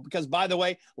Lysol because, by the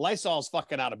way, Lysol's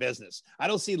fucking out of business. I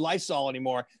don't see Lysol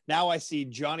anymore. Now I see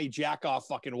Johnny Jackoff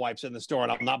fucking wipes in the store,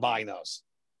 and I'm not buying those.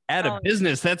 Out of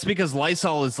business. That's because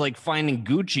Lysol is like finding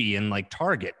Gucci in like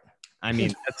Target. I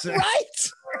mean, that's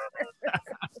right.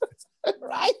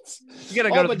 Right. You gotta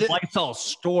go to the Lysol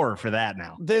store for that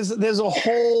now. There's a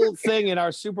whole thing in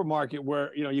our supermarket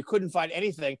where you couldn't find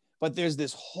anything, but there's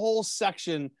this whole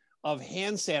section of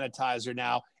hand sanitizer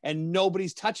now, and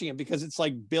nobody's touching it because it's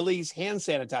like Billy's hand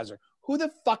sanitizer. Who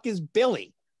the fuck is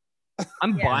Billy?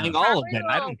 I'm buying all of it.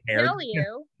 I don't care. Tell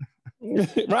you.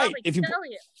 Right. If you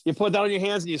put that on your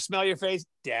hands and you smell your face,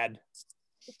 dead.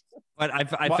 But I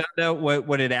found out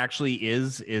what it actually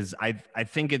is I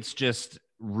think it's just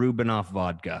Rubinoff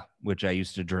vodka, which I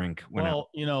used to drink.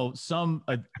 Just sell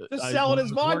it as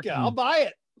vodka. I'll buy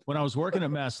it. When I was working at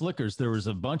Mass Liquors, there was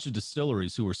a bunch of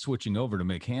distilleries who were switching over to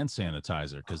make hand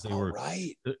sanitizer because they were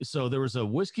right. So there was a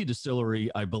whiskey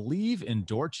distillery, I believe, in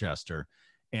Dorchester,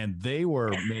 and they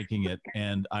were making it.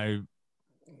 And I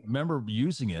remember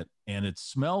using it, and it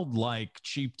smelled like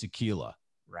cheap tequila.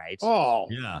 Right. Oh,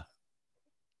 yeah.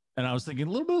 And I was thinking a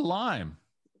little bit of lime,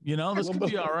 this could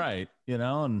be all right,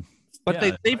 But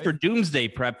they say for doomsday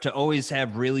prep to always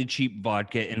have really cheap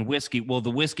vodka and whiskey. Well,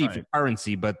 the whiskey for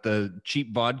currency, but the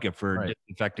cheap vodka for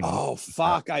disinfecting. Oh,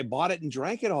 fuck. I bought it and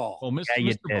drank it all. Well,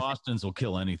 Mr. Boston's will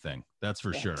kill anything. That's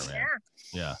for sure, man.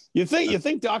 Yeah. You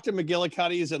think Dr.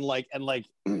 McGillicuddy's and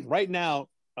right now,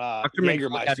 Dr.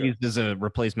 McGillicuddy's is a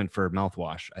replacement for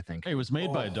mouthwash, I think. Hey, it was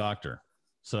made by a doctor.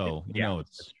 So,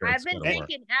 I've been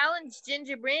drinking Allen's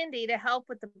ginger brandy to help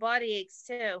with the body aches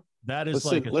too. That is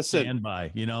like a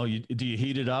standby. Do you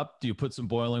heat it up? Do you put some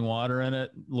boiling water in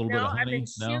it? A little bit of honey? I've been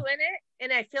chewing it,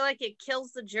 and I feel like it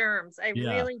kills the germs. I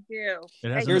really do.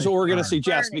 Here's what we're going to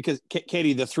suggest, because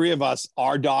Katie, the three of us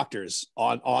are doctors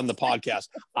on the podcast.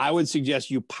 I would suggest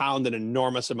you pound an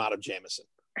enormous amount of Jameson.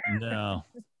 No.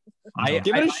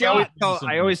 Give it a shot.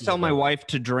 I always tell my wife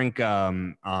to drink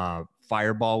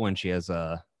Fireball when she has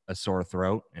a sore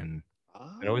throat, and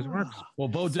it always works. Well,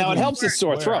 it helps with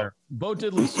sore throat. Bo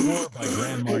Diddley swore by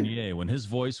Grand Marnier. When his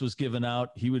voice was given out,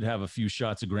 he would have a few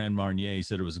shots of Grand Marnier. He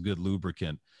said it was a good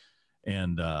lubricant,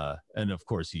 and of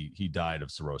course he died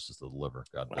of cirrhosis of the liver.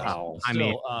 God bless him.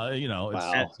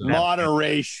 It's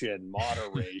moderation.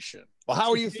 Well,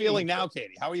 how are you feeling now,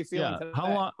 Katie? How are you feeling today?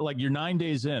 How long? Like, you're 9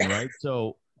 days in, right?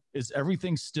 So is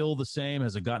everything still the same?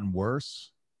 Has it gotten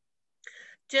worse?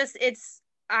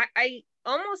 I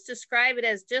almost describe it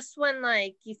as just when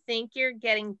you think you're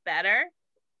getting better,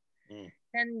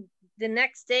 and the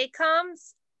next day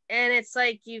comes and it's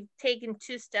like you've taken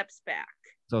 2 steps back.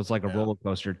 So it's like a roller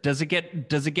coaster. Does it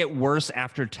get worse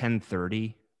after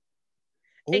 10:30?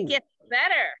 It gets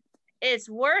better. It's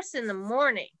worse in the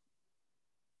morning.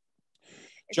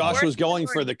 Josh was going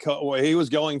for he was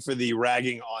going for the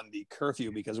ragging on the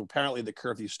curfew because apparently the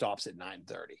curfew stops at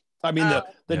 9:30. I mean,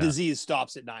 the disease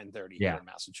stops at 9:30 here in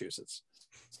Massachusetts.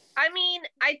 I mean,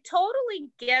 I totally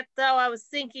get, though. I was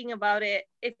thinking about it.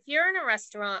 If you're in a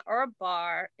restaurant or a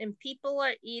bar and people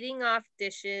are eating off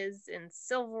dishes and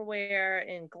silverware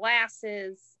and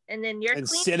glasses, and then you're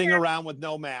sitting around with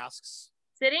no masks.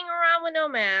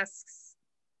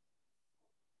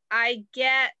 I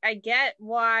get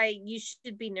why you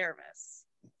should be nervous.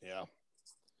 Yeah.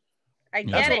 I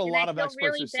get That's it. what a lot of experts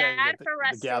really are saying. Bad that for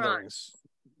the gatherings.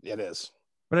 It is.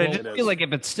 But I just feel like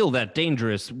if it's still that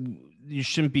dangerous, you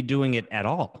shouldn't be doing it at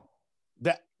all.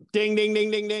 That ding, ding, ding,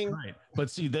 ding, ding. Right. But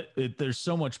see, there's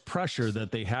so much pressure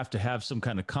that they have to have some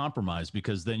kind of compromise,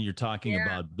 because then you're talking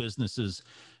about businesses,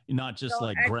 not just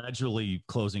gradually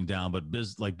closing down, but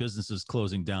businesses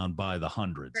closing down by the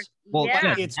hundreds. Well,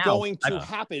 it's going to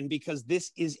happen because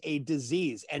this is a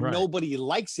disease and nobody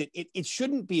likes it. It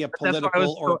shouldn't be a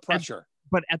political or a pressure.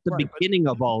 But at the beginning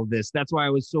of all of this, that's why I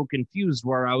was so confused,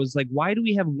 where I was like, why do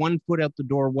we have 1 foot out the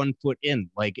door, 1 foot in?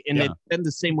 Like, and it's been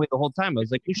the same way the whole time. I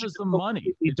was like, because the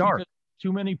money. Dark.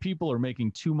 Too many people are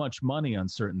making too much money on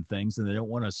certain things and they don't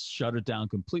want to shut it down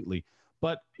completely.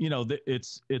 But, you know,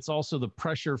 it's also the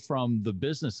pressure from the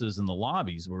businesses and the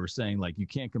lobbies where we're saying, like, you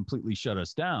can't completely shut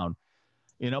us down.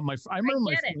 You know, I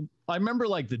remember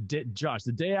like the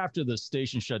day after the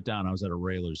station shut down, I was at a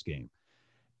Railers game,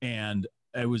 and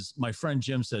it was my friend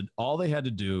Jim said all they have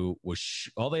to do is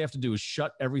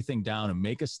shut everything down and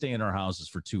make us stay in our houses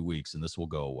for 2 weeks, and this will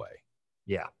go away.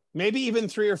 Yeah, maybe even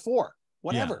 3 or 4,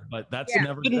 whatever. Yeah, but that's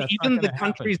never even the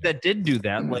countries that did do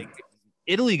that, like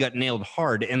Italy, got nailed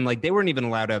hard, and like they weren't even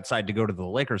allowed outside to go to the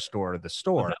liquor store or the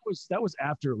store. Well, that was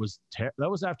after it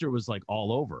was like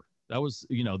all over. That was,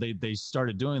 you know, they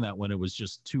started doing that when it was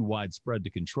just too widespread to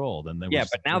control. Then but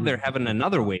now they're having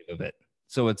another wave of it.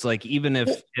 So it's like, even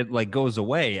if it like goes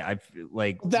away, I feel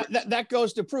like that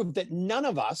goes to prove that none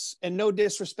of us, and no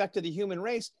disrespect to the human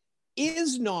race,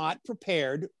 is not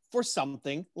prepared for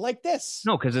something like this.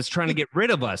 No, because it's trying to get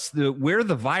rid of us. We're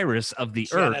the virus of the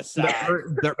earth.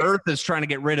 The earth is trying to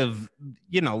get rid of,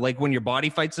 you know, like when your body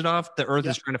fights it off, the earth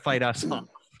is trying to fight us off.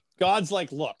 God's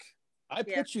like, look, I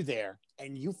put you there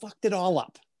and you fucked it all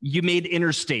up. You made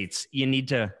interstates. You need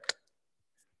to.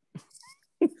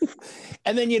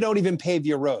 And then you don't even pave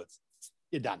your roads.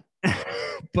 You're done.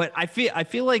 But I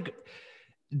feel like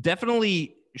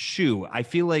definitely Hsu. I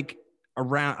feel like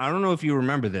around, I don't know if you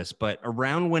remember this, but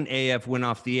around when AF went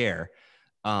off the air,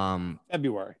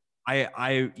 February.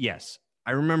 Yes,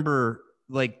 I remember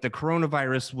like the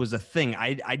coronavirus was a thing.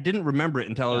 I didn't remember it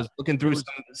until I was looking through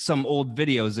some old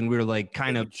videos, and we were like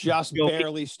kind of just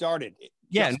barely started.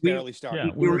 Barely started.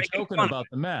 Yeah, we were joking about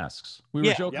the masks. We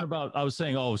were joking about. I was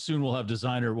saying, oh, soon we'll have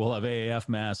we'll have AAF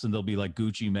masks, and they'll be like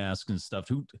Gucci masks and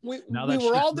stuff. We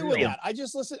were all doing that. I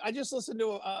just listened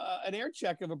to an air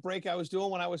check of a break I was doing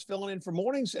when I was filling in for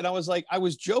mornings, and I was like, I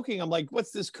was joking. I'm like,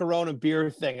 what's this Corona beer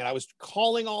thing? And I was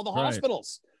calling all the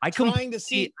hospitals, trying to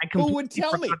see who would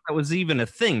tell me that was even a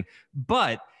thing,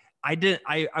 but.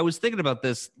 I was thinking about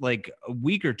this like a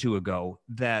week or two ago,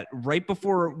 that right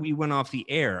before we went off the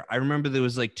air, I remember there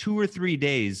was like 2 or 3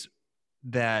 days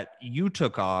that you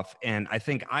took off, and I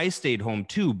think I stayed home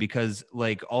too, because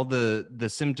like all the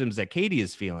symptoms that Katie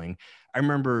is feeling, I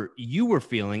remember you were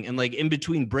feeling, and like in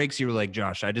between breaks, you were like,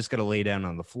 Josh, I just got to lay down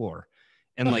on the floor.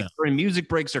 And like during music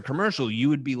breaks or commercial, you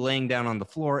would be laying down on the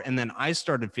floor. And then I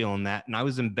started feeling that, and I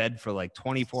was in bed for like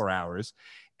 24 hours.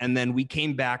 And then we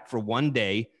came back for one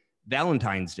day,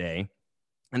 Valentine's Day,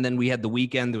 and then we had the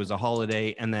weekend, there was a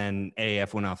holiday, and then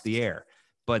AF went off the air.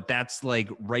 But that's like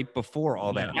right before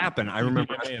all that happened. I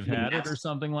remember I may have had it or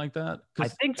something like that. I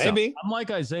think so. Maybe. I'm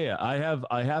like Isaiah. I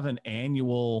have an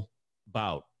annual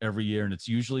bout every year, and it's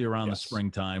usually around the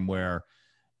springtime, where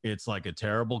it's like a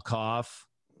terrible cough,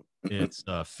 it's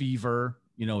a fever,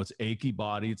 you know, it's achy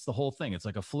body, it's the whole thing. It's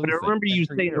like a flu. But I remember you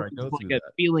saying it was like a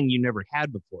feeling you never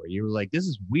had before. You were like, this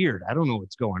is weird. I don't know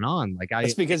what's going on. Like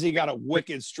it's because he got a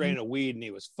wicked strain of weed and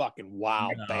he was fucking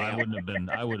wild. No, I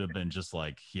would have been just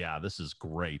like, yeah, this is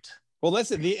great. Well,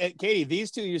 listen, Katie,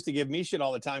 these two used to give me shit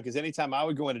all the time, because anytime I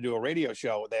would go in to do a radio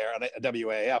show there on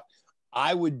WAF,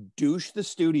 I would douche the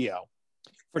studio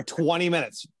for 20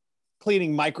 minutes,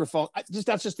 cleaning microphone.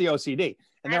 That's just the OCD.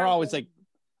 And they're always like,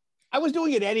 I was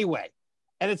doing it anyway.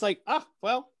 And it's like,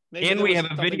 well, And we have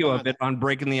a video of it on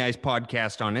Breaking the Ice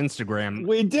podcast on Instagram.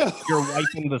 We do. You're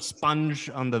wiping the sponge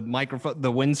on the microphone, the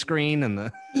windscreen, and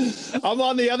the. I'm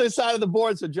on the other side of the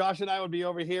board, so Josh and I would be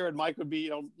over here, and Mike would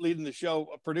be, leading the show,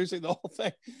 producing the whole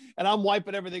thing, and I'm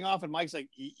wiping everything off, and Mike's like,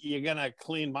 "You're gonna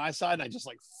clean my side?" And I just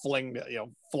like flung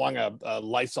a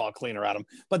Lysol cleaner at him.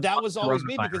 But that was always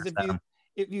me, because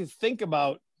if you think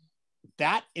about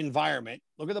that environment,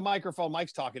 look at the microphone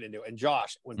Mike's talking into, and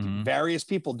Josh, when various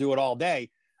people do it all day.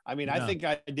 I mean, I think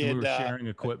I did. We were sharing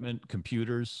equipment,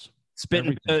 computers,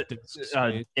 spitting,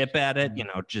 dip at it,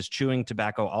 just chewing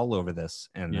tobacco all over this.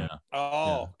 And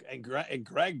and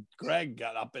Greg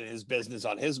got up in his business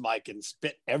on his mic and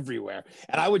spit everywhere.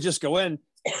 And I would just go in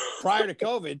prior to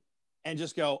COVID and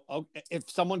just go, okay, if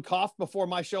someone coughed before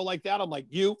my show like that, I'm like,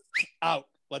 you out,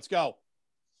 let's go.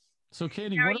 So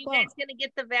Katie, are you guys going to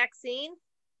get the vaccine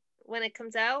when it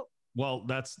comes out? Well,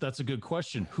 that's a good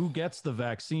question. Who gets the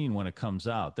vaccine when it comes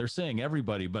out? They're saying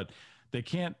everybody, but they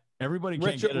can't. Everybody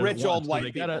can't get it. Rich old white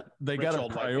people. They gotta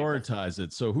prioritize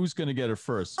it. So who's going to get it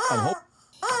first?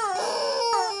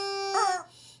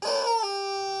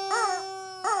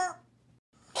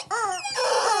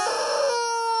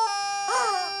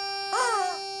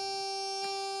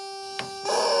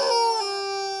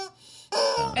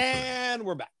 And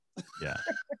we're back. Yeah.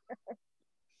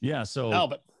 Yeah. So no,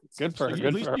 but good for her.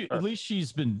 At least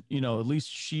she's been, at least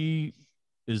she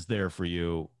is there for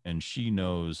you, and she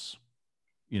knows,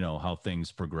 how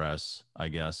things progress, I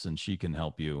guess, and she can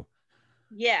help you.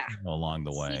 Yeah. Along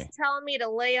the way. She's telling me to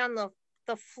lay on the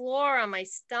floor on my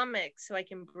stomach so I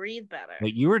can breathe better.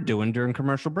 What you were doing during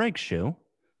commercial break, Hsu.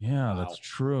 Yeah, that's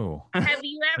true.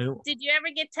 Did you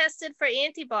ever get tested for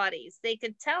antibodies? They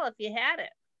could tell if you had it.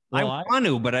 Well, I want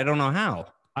to, but I don't know how.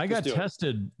 I got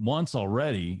tested once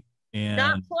already. And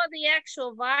not for the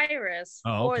actual virus,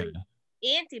 for the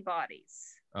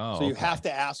antibodies. Oh, so you have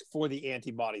to ask for the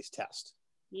antibodies test.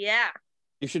 Yeah.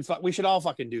 We should all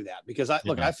fucking do that, because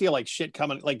I feel like shit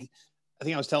coming. Like, I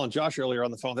think I was telling Josh earlier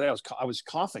on the phone today, I was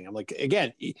coughing. I'm like,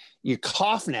 again, you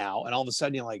cough now, and all of a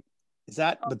sudden you're like, is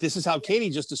that? But this is how Katie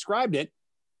just described it.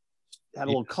 Had a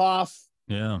little cough.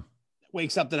 Yeah.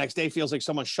 Wakes up the next day, feels like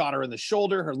someone shot her in the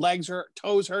shoulder. Her legs hurt,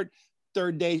 toes hurt.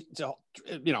 Third day, she's got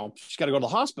to go to the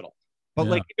hospital. But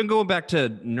like, even going back to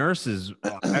nurses,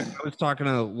 I was talking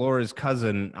to Laura's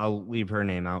cousin. I'll leave her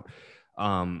name out.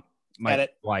 My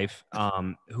wife,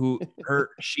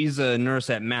 she's a nurse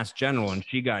at Mass General, and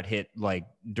she got hit like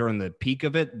during the peak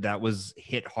of it. That was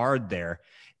hit hard there.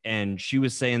 And she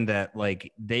was saying that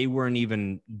like they weren't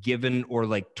even given or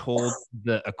like told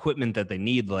the equipment that they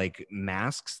need, like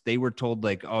masks. They were told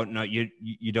like, oh no, you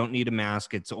don't need a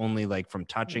mask. It's only like from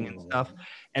touching and stuff.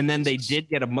 And then they did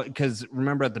get because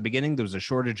remember at the beginning there was a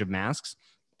shortage of masks.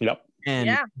 Yep.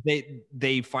 And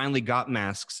they finally got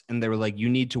masks, and they were like, you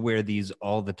need to wear these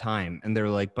all the time. And they're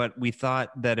like, but we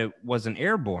thought that it wasn't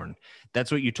airborne.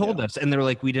 That's what you told us. And they're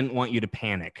like, we didn't want you to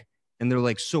panic. And they're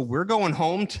like, so we're going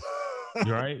home to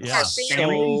right. Yeah.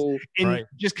 So,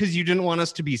 just because you didn't want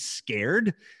us to be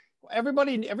scared.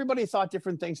 Everybody thought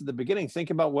different things at the beginning. Think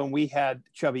about when we had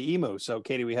Chubby Emu. So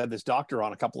Katie, we had this doctor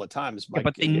on a couple of times. Mike,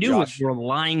 but they knew we were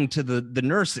lying to the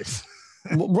nurses.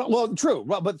 Well, true.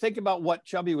 Well, but think about what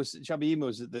Chubby Emu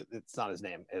is. It's not his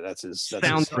name. That's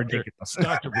sounds ridiculous.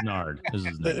 Dr. Bernard is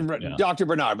his name. Yeah. Dr.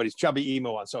 Bernard, but he's Chubby Emu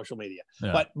on social media.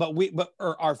 Yeah. But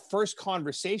our first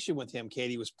conversation with him,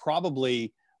 Katie, was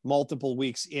probably multiple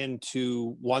weeks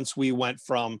into once we went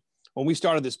from when we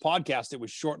started this podcast. It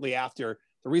was shortly after.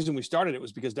 The reason we started it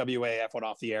was because WAF went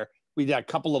off the air. We did a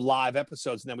couple of live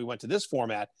episodes, and then we went to this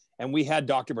format, and we had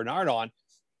Dr. Bernard on,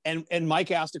 and Mike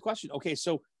asked a question. Okay,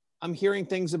 so I'm hearing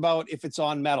things about if it's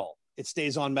on metal, it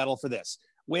stays on metal for this.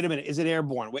 Wait a minute, is it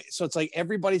airborne? So it's like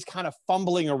everybody's kind of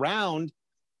fumbling around,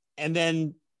 and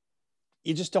then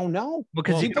you just don't know.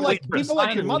 Because people like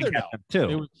your mother know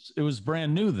too. It was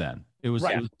brand new then. It was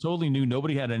totally new.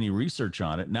 Nobody had any research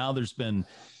on it. Now there's been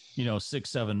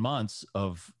 6-7 months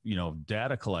of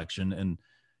data collection, and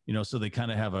so they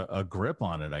kind of have a grip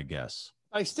on it, I guess.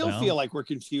 I still feel like we're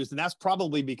confused, and that's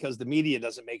probably because the media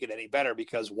doesn't make it any better,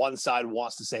 because one side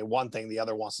wants to say one thing, the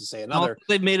other wants to say another.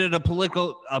 They made it a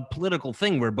political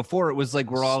thing, where before it was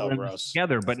like we're all in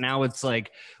together, but now it's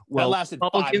like, well, that lasted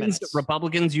 5 minutes.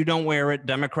 Republicans, you don't wear it.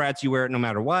 Democrats, you wear it no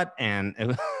matter what,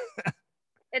 and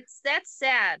that's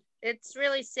sad. It's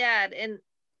really sad, and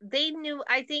they knew.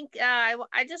 I think I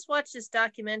just watched this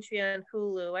documentary on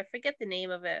Hulu. I forget the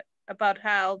name of it, about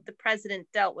how the president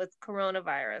dealt with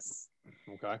coronavirus.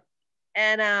 Okay.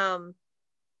 And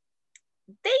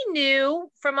they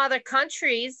knew from other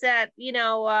countries that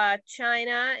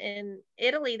China and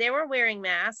Italy, they were wearing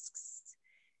masks,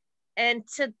 And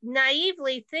to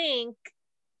naively think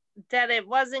that it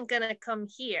wasn't going to come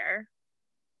here.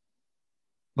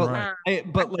 But, I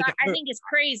think it's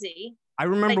crazy. I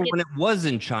remember when it was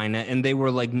in China and they were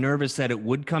like nervous that it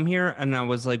would come here. And I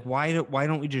was like, why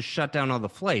don't we just shut down all the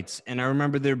flights? And I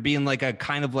remember there being like a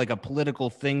kind of like a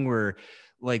political thing where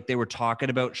like they were talking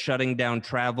about shutting down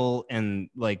travel, and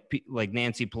like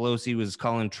Nancy Pelosi was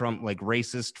calling Trump like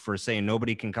racist for saying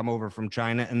nobody can come over from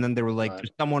China. And then they were like, there's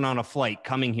someone on a flight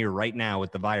coming here right now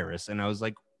with the virus. And I was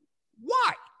like,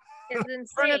 why? It's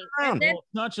insane. Well, it's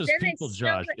not just people,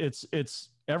 Josh. It's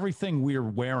everything we're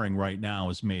wearing right now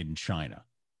is made in China.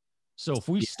 So if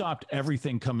we stopped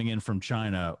everything coming in from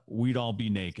China, we'd all be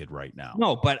naked right now.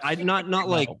 No, but not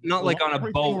like on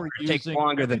a boat. It takes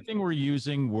longer than everything we're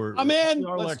using.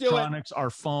 Our electronics,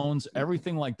 our phones,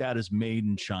 everything like that is made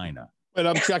in China. But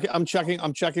I'm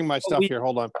checking my stuff here.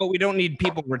 Hold on. But we don't need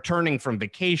people returning from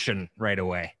vacation right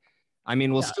away. I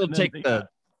mean, we'll still take the.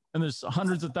 And there's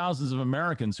hundreds of thousands of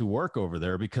Americans who work over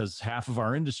there because half of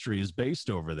our industry is based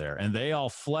over there, and they all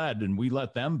fled, and we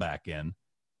let them back in.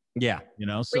 Yeah,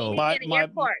 so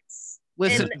airports.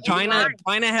 Listen, China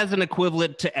has an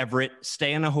equivalent to Everett.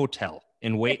 Stay in a hotel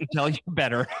and wait until you're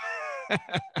better.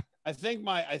 I think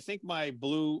my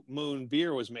Blue Moon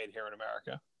beer was made here in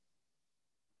America.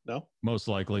 No, most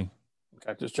likely.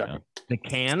 Okay, just checking. Yeah. The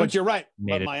can, but you're right.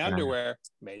 But my underwear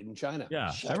made in China.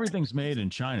 Yeah, everything's made in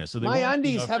China. So my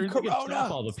undies have Corona.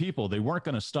 All the people, they weren't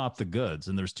going to stop the goods,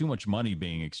 and there's too much money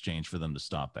being exchanged for them to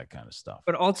stop that kind of stuff.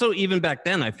 But also, even back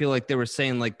then, I feel like they were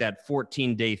saying like that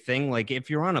 14-day thing. Like if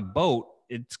you're on a boat,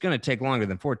 it's going to take longer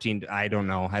than 14. I don't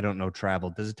know travel.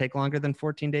 Does it take longer than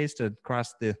 14 days to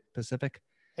cross the Pacific?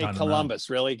 Hey, Columbus,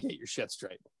 really? Get your shit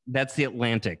straight. That's the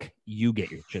Atlantic. You get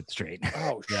your shit straight.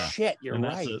 Oh, yeah. Shit. You're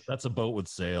right. That's a boat with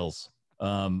sails.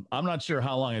 I'm not sure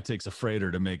how long it takes a freighter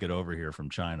to make it over here from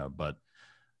China, but,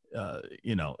 I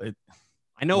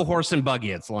know horse and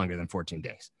buggy, it's longer than 14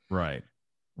 days. Right.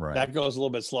 That goes a little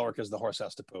bit slower because the horse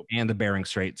has to poop. And the Bering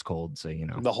Strait's cold, so,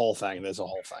 The whole thing. There's a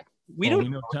whole thing. We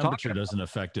know temperature doesn't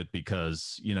affect it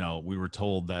because, we were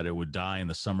told that it would die in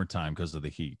the summertime because of the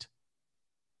heat.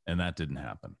 And that didn't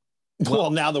happen. Well,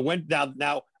 now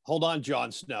hold on,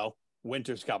 Jon Snow.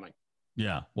 Winter's coming.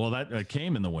 Yeah. Well, that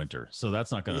came in the winter, so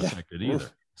that's not going to affect it either.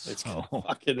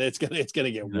 It's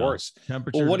gonna get worse.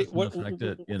 Temperature doesn't affect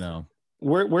it.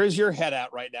 Where's your head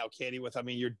at right now, Katie?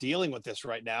 You're dealing with this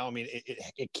right now. I mean,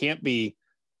 it can't be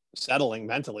settling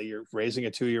mentally. You're raising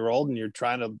a 2-year-old and you're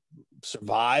trying to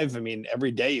survive. I mean,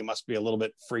 every day you must be a little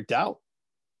bit freaked out.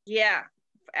 Yeah.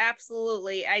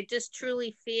 Absolutely. I just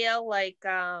truly feel like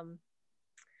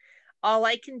all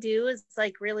I can do is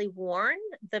like really warn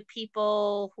the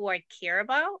people who I care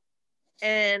about,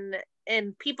 and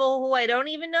people who I don't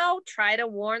even know, try to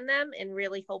warn them and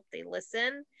really hope they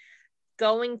listen.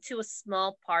 Going to a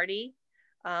small party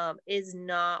is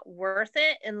not worth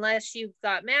it unless you've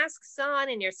got masks on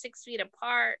and you're 6 feet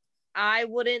apart. I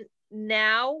wouldn't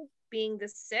now, being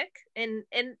this sick and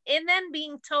then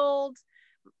being told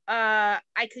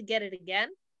I could get it again.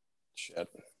 Shit.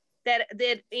 That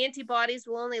antibodies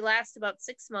will only last about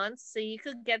 6 months, so you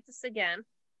could get this again.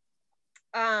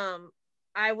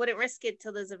 I wouldn't risk it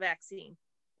till there's a vaccine.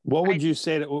 What would you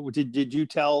say did you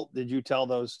tell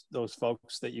those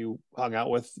folks that you hung out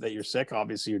with that you're sick?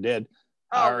 Obviously you did.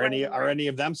 Are any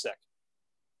of them sick?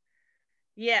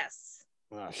 Yes.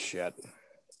 Oh shit.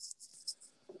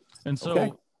 And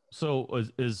so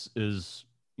is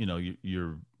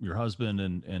your husband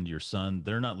and your son,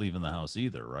 they're not leaving the house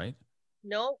either, right?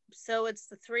 Nope. So it's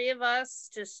the three of us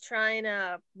just trying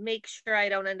to make sure I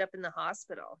don't end up in the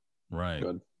hospital. Right.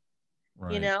 Good.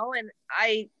 Right. And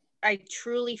I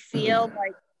truly feel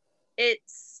like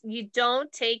you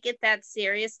don't take it that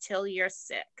serious till you're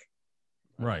sick.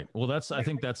 Right. Well, I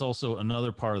think that's also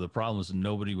another part of the problem is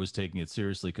nobody was taking it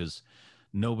seriously because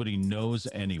nobody knows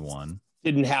anyone.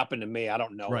 Didn't happen to me. I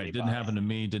don't know. Right. Anybody. Didn't happen to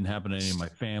me. Didn't happen to any of my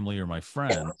family or my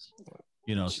friends.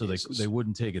 So they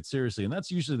wouldn't take it seriously. And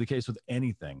that's usually the case with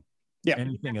anything. Yeah.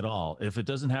 Anything at all. If it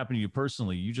doesn't happen to you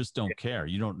personally, you just don't care.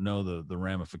 You don't know the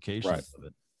ramifications of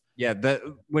it. Yeah.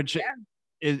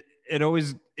 It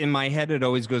always, in my head, it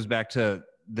always goes back to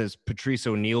this Patrice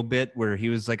O'Neill bit where he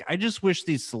was like, I just wish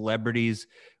these celebrities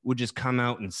would just come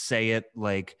out and say it.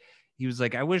 Like, he was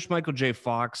like, I wish Michael J.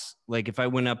 Fox, like if I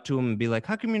went up to him and be like,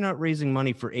 how come you're not raising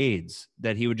money for AIDS?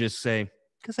 That he would just say,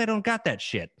 because I don't got that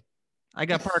shit. I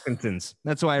got Parkinson's.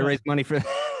 That's why I raise money for.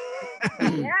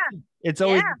 Yeah. It's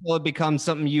always until it becomes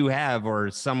something you have or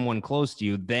someone close to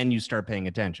you, then you start paying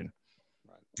attention.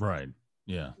 Right.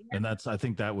 Yeah. And I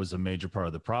think that was a major part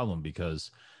of the problem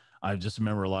because I just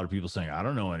remember a lot of people saying, I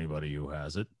don't know anybody who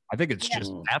has it. I think it's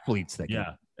just athletes that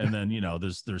yeah. And then, you know,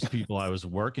 there's people I was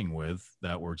working with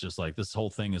that were just like, this whole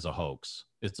thing is a hoax.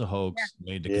 It's a hoax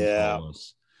made to control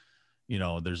us. You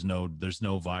know, there's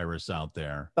no virus out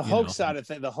there. The hoax side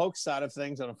of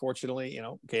things, and unfortunately, you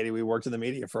know, Katie, we worked in the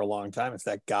media for a long time. It's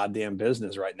that goddamn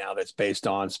business right now that's based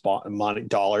on money,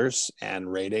 dollars,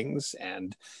 and ratings.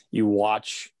 And you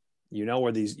watch, you know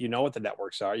what the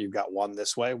networks are. You've got one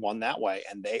this way, one that way,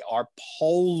 and they are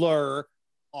polar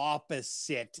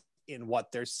opposite in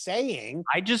what they're saying.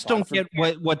 I just don't get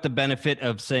what the benefit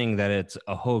of saying that it's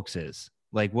a hoax is.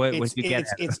 Like what you get?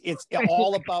 It's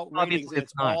all about ratings.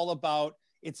 It's all about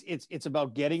it's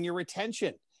about getting your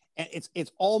attention, and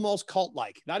it's almost cult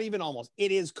like. Not even almost.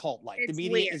 It is cult like. The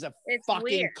media is a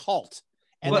fucking cult,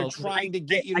 and they're trying to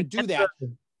get you to do that.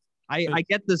 I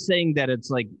get the saying that it's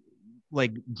like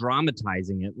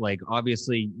dramatizing it. Like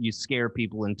obviously you scare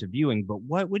people into viewing, but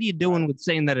what are you doing with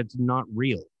saying that it's not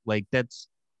real? Like that's.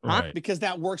 Right. Because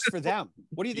that works for them.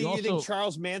 What do you think? You think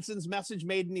Charles Manson's message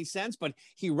made any sense? But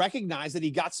he recognized that he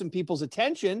got some people's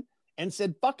attention and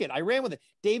said, fuck it, I ran with it.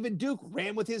 David Duke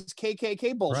ran with his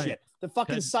KKK bullshit. Right. The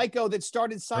fucking psycho that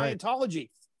started Scientology.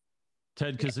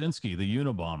 Ted Kaczynski, the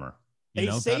Unabomber. They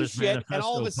say shit, and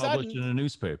all of a sudden, published in a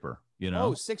newspaper. You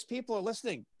know, 6 people are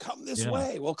listening. Come this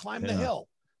way. We'll climb the hill.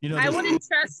 You know, I wouldn't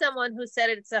trust someone who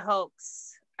said it's a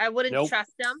hoax. I wouldn't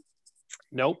trust them.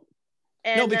 Nope.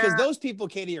 And, no, because those people,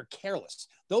 Katie, are careless.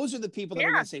 Those are the people that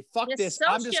are going to say, fuck this.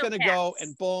 I'm just going to go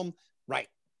and boom. Right.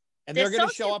 And they're going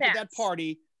to show up at that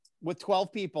party with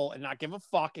 12 people and not give a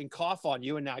fuck and cough on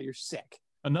you. And now you're sick.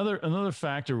 Another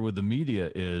factor with the media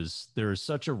is there is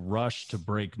such a rush to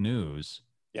break news.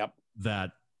 Yep. That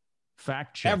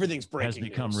fact check has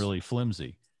become really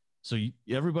flimsy. So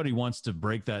everybody wants to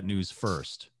break that news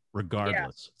first, regardless.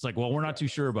 Yeah. It's like, well, we're not too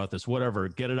sure about this. Whatever.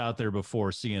 Get it out there before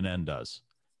CNN does.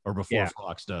 Or before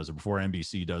Fox does, or before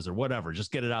NBC does, or whatever.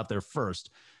 Just get it out there first.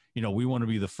 You know, we want to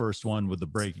be the first one with the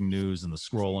breaking news and the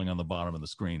scrolling on the bottom of the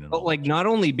screen. But like, not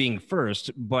only being first,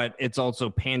 but it's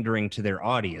also pandering to their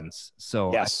audience.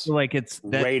 So I feel like it's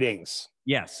ratings.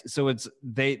 Yes. So it's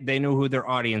they know who their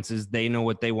audience is. They know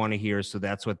what they want to hear. So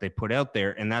that's what they put out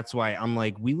there. And that's why I'm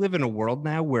like, we live in a world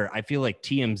now where I feel like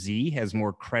TMZ has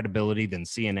more credibility than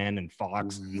CNN and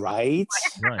Fox. Right.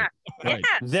 Right.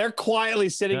 They're quietly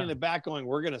sitting in the back going,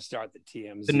 we're going to start the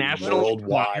TMZ. The National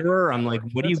Enquirer. I'm like,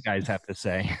 what do you guys have to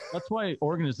say? That's why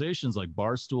organizations like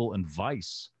Barstool and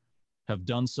Vice have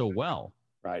done so well.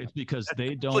 Right. It's because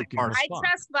they don't give a fuck. I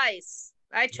trust Vice.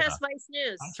 I trust Vice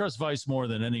News. I trust Vice more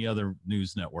than any other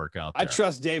news network out there. I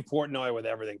trust Dave Portnoy with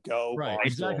everything. Go. Right,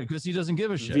 exactly, because he doesn't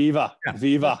give a shit.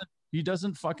 Viva. He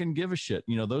doesn't fucking give a shit.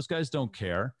 You know, those guys don't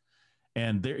care.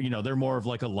 And they're more of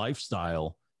like a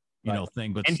lifestyle,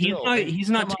 thing. But he's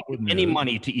not taking any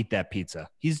money to eat that pizza.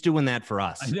 He's doing that for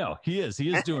us. I know he is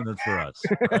doing it for us.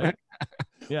 Right?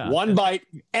 Yeah. One bite,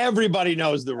 everybody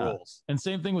knows the rules. And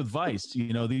same thing with Vice.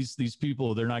 You know, these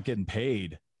people, they're not getting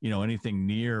paid, anything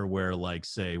near where, like,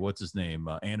 say, what's his name?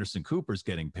 Anderson Cooper's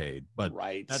getting paid. But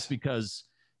that's because,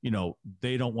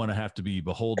 they don't want to have to be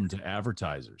beholden to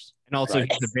advertisers. And also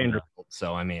he's a Vanderbilt.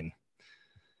 So, I mean.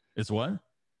 It's what?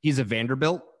 He's a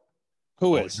Vanderbilt.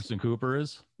 Who is? Anderson Cooper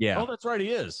is? Yeah. Oh, that's right. He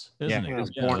is, isn't he?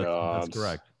 That's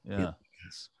correct. Yeah.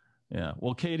 Yeah.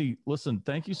 Well, Katie, listen,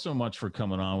 thank you so much for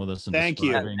coming on with us and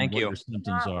describing what your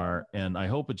symptoms are. And I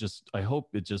hope it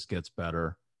just gets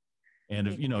better. And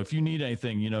if you need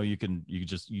anything, you can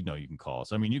call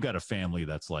us. I mean, you got a family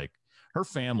that's like her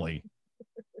family.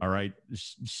 All right.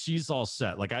 She's all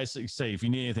set. Like I say, if you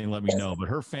need anything, let me know. But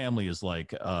her family is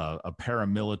like a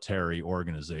paramilitary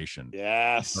organization.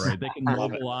 Yes. All right. They can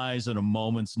mobilize at a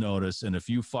moment's notice. And if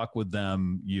you fuck with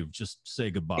them, you just say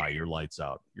goodbye. Your lights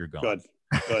out. You're gone. Good.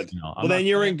 Well, then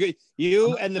you're in good.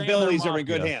 You and the Billies are in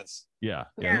good hands. Yeah.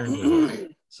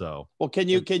 So. Well, can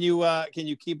you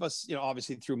keep us,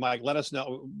 obviously through Mike, let us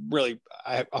know. Really,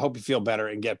 I hope you feel better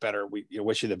and get better. We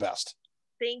wish you the best.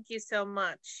 Thank you so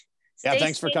much.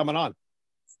 Thanks for coming on.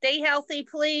 Stay healthy,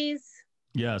 please.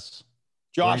 Yes.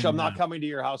 Josh, I'm not coming to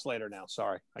your house later now.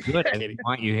 Sorry. Good. I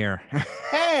want you here.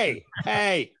 Hey.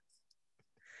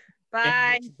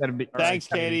 Bye. Thanks,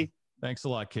 Katie. Thanks a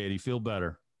lot, Katie. Feel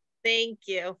better. Thank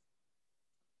you.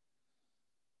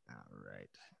 All right.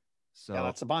 So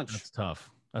that's a bunch. That's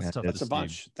tough. That's tough. That's a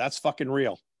bunch. That's fucking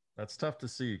real. That's tough to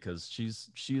see because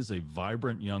she is a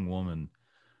vibrant young woman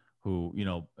who,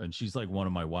 and she's like one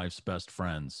of my wife's best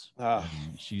friends.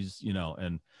 She's,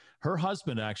 and her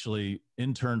husband actually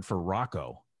interned for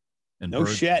Rocco. And no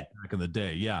shit. Back in the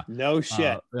day. Yeah. No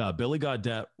shit. Billy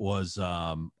Gaudette was,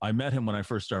 I met him when I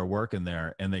first started working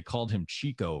there and they called him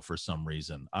Chico for some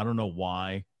reason. I don't know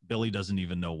why. Billy doesn't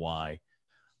even know why.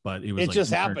 but it was it like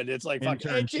just happened. It's like fucking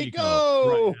intern hey, Chico,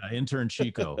 right, Chico. yeah, intern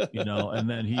Chico, you know, and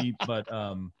then you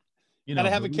know, Gotta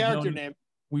have a character name.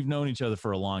 We've known each other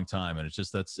for a long time, and it's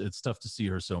just it's tough to see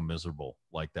her so miserable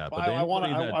like that. But I want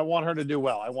her to do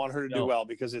well. I want her to do well,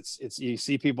 because it's you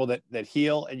see people that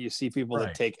heal, and you see people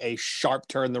that take a sharp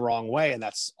turn the wrong way, and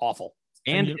that's awful.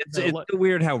 And it's so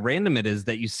weird how random it is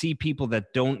that you see people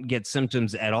that don't get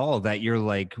symptoms at all, that you're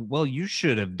like, well, you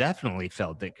should have definitely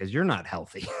felt it because you're not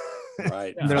healthy.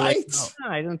 Right. And they're right. like, no,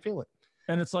 I didn't feel it.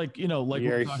 And it's like, you know, like we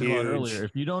were talking about earlier,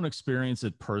 if you don't experience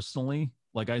it personally,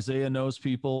 like Isaiah knows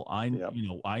people, you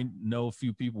know, I know a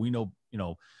few people, we know, you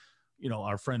know,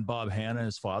 our friend Bob Hanna,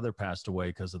 his father passed away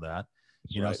because of that,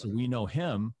 you know, so we know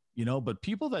him, you know, but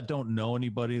people that don't know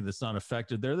anybody that's not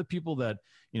affected, they're the people that,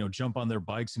 you know, jump on their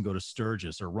bikes and go to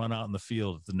Sturgis or run out in the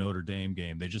field at the Notre Dame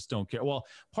game. They just don't care. Well,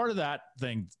 part of that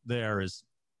thing there is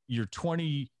you're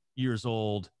 20 years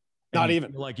old, not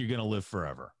even like you're going to live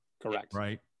forever. Correct.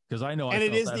 Right. Because I know, and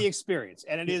it is the experience,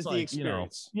 and it is the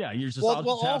experience. You know, yeah, you're just I'll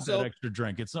just have that extra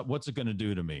drink. It's not what's it going to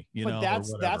do to me, you know.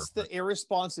 But that's the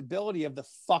irresponsibility of the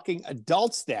fucking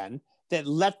adults then that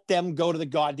let them go to the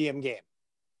goddamn game.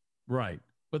 Right,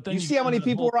 but then you see how many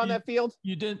people were on that field.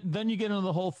 You didn't. Then you get into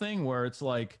the whole thing where it's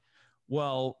like,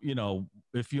 well, you know,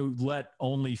 if you let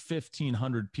only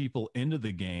 1,500 people into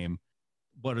the game,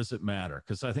 what does it matter?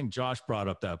 Because I think Josh brought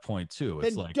up that point too.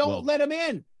 It's then like, don't let them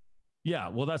in. Yeah,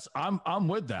 well, I'm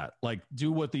with that. Like,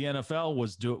 do what the NFL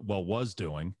was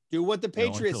doing. Do what the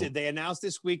Patriots did. They announced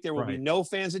this week there will be no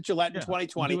fans at Gillette in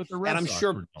 2020, and I'm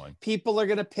sure people are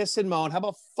going to piss and moan. How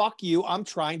about fuck you? I'm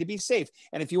trying to be safe,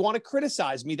 and if you want to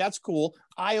criticize me, that's cool.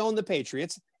 I own the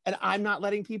Patriots, and I'm not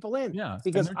letting people in. Yeah,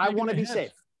 because I want to be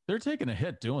safe. They're taking a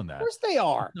hit doing that. Of course they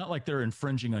are. It's not like they're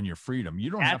infringing on your freedom. You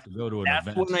don't have to go to an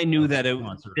event. That's when I knew that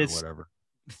this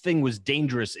thing was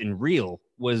dangerous and real,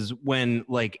 was when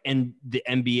the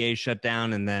NBA shut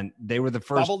down, and then they were the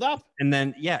first bubbled up, and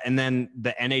then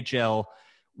the NHL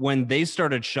when they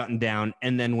started shutting down,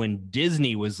 and then when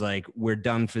Disney was like, we're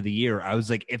done for the year. I was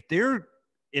like, if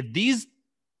these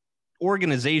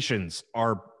organizations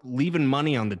are leaving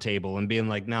money on the table and being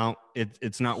like, no,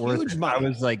 it's not worth it. I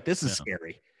was like, this is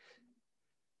scary.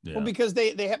 Yeah. Well, because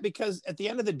because at the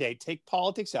end of the day, take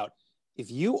politics out. If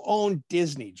you own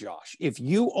Disney, Josh, if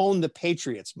you own the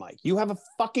Patriots, Mike, you have a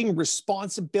fucking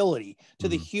responsibility to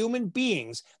the human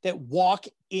beings that walk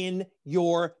in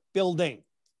your building.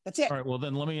 That's it. All right. Well,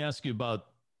 then let me ask you about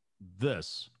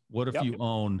this. What if you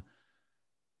own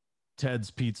Ted's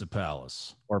Pizza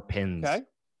Palace or Pins? Okay.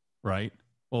 Right.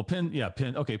 Well, Pin.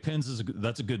 Okay. Pins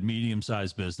that's a good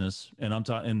medium-sized business, and I'm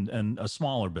talking and a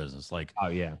smaller business like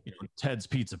Ted's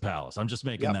Pizza Palace. I'm just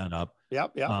making that up.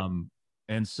 Yep.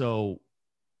 And so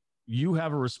you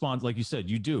have a response, like you said,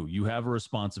 you have a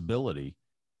responsibility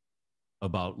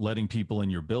about letting people in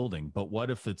your building. But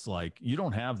what if it's like, you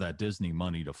don't have that Disney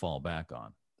money to fall back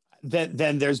on?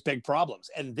 Then there's big problems.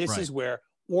 And this is where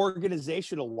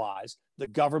organizational wise, the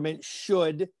government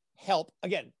should help.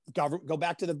 Again, go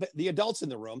back to the adults in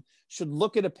the room should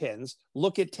look at a Pins,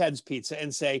 look at Ted's Pizza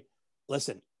and say,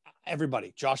 listen,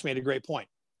 everybody, Josh made a great point.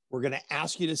 We're going to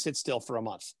ask you to sit still for a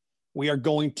month. We are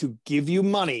going to give you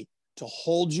money to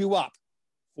hold you up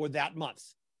for that month.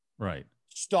 Right.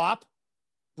 Stop,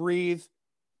 breathe,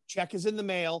 check is in the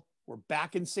mail. We're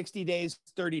back in 60 days,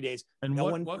 30 days. And no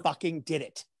one fucking did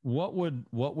it. What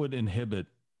would inhibit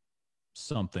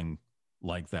something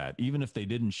like that? Even if they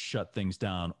didn't shut things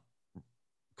down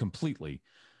completely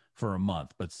for a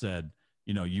month, but said,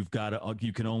 you know, you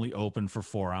can only open for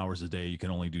 4 hours a day. You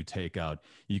can only do takeout.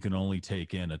 You can only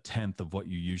take in 1/10 of what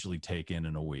you usually take in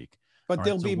a week. But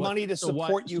there'll be money to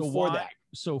support you for that.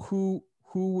 So who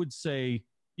would say,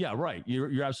 yeah, right.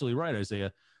 You're absolutely right,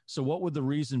 Isaiah. So what would the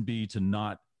reason be to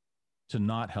not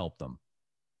help them?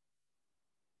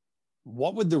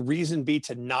 What would the reason be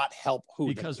to not help who?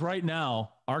 Because right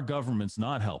now our government's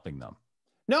not helping them.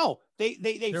 No, they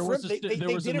did it wrong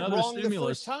the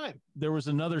first time. There was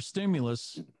another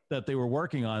stimulus that they were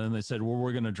working on, and they said, well,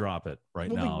 we're going to drop it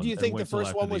now. Do you think the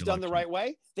first one was done the right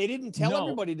way? They didn't tell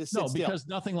everybody to sit still. No, because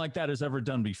nothing like that is ever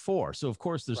done before. So, of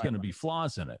course, there's going to be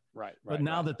flaws in it. Right. But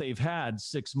now that they've had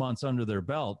 6 months under their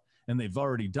belt, and they've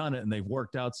already done it, and they've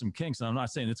worked out some kinks, and I'm not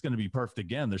saying it's going to be perfect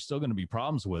again. There's still going to be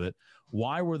problems with it.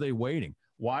 Why were they waiting?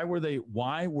 Why were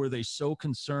they so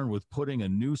concerned with putting a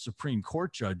new Supreme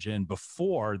Court judge in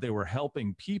before they were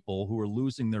helping people who were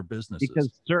losing their businesses?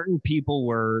 Because certain people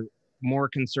were more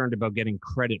concerned about getting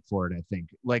credit for it, I think.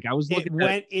 Like I was looking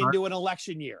into an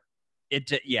election year.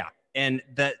 And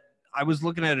that I was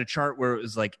looking at a chart where it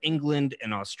was like England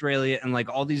and Australia and like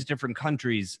all these different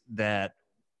countries that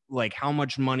like how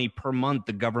much money per month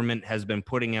the government has been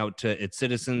putting out to its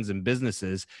citizens and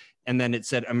businesses. And then it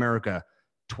said, America,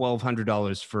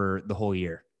 $1,200 for the whole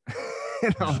year.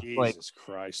 Jesus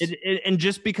Christ. And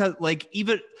just because, like,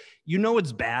 even,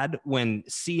 it's bad when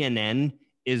CNN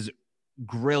is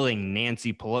grilling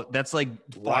Nancy Pelosi. That's like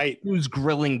right. Who's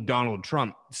grilling Donald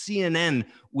Trump? CNN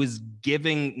was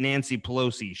giving Nancy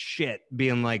Pelosi shit,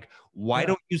 being like, why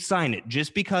don't you sign it?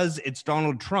 Just because it's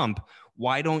Donald Trump,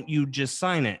 why don't you just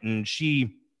sign it? And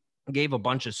she gave a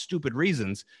bunch of stupid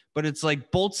reasons, but it's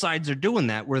like both sides are doing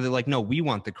that, where they're like, no, we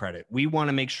want the credit. We want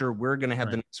to make sure we're going to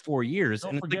have the next 4 years.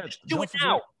 Don't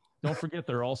forget,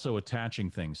 they're also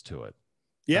attaching things to it.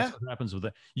 Yeah. That's what happens with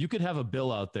that. You could have a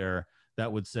bill out there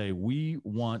that would say, we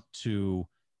want to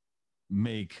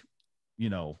make,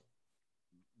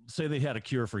 say they had a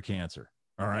cure for cancer.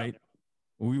 All right.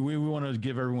 We want to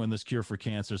give everyone this cure for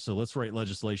cancer. So let's write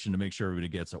legislation to make sure everybody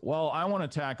gets it. Well, I want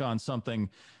to tack on something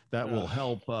that will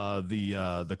help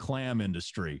the clam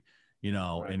industry,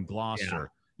 in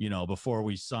Gloucester, before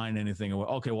we sign anything.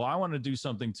 Okay, well, I want to do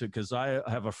something because I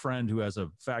have a friend who has a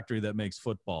factory that makes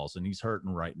footballs and he's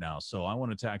hurting right now. So I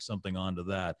want to tack something onto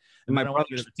that. And I want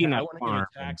to get a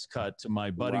tax cut to my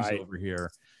buddies over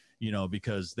here,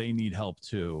 because they need help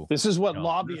too. This is what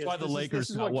lobbyists. That's why the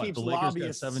Lakers got what? The Lakers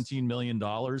got $17 million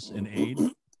in aid,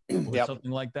 or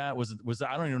something like that. Was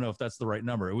I don't even know if that's the right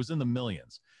number. It was in the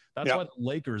millions. That's why the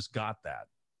Lakers got that.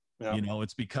 Yep.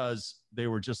 It's because they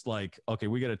were just like, okay,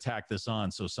 we got to tack this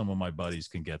on so some of my buddies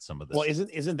can get some of this. Well,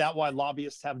 isn't that why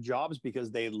lobbyists have jobs?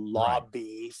 Because they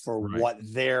lobby for what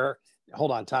they're.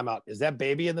 Hold on, time out. Is that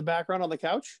baby in the background on the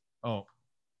couch? Oh,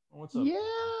 what's up?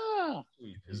 Yeah,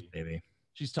 his baby.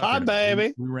 She's talking. Hi,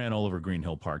 baby. We ran all over Green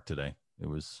Hill Park today.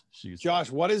 She's. Josh,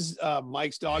 what is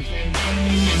Mike's dog's name?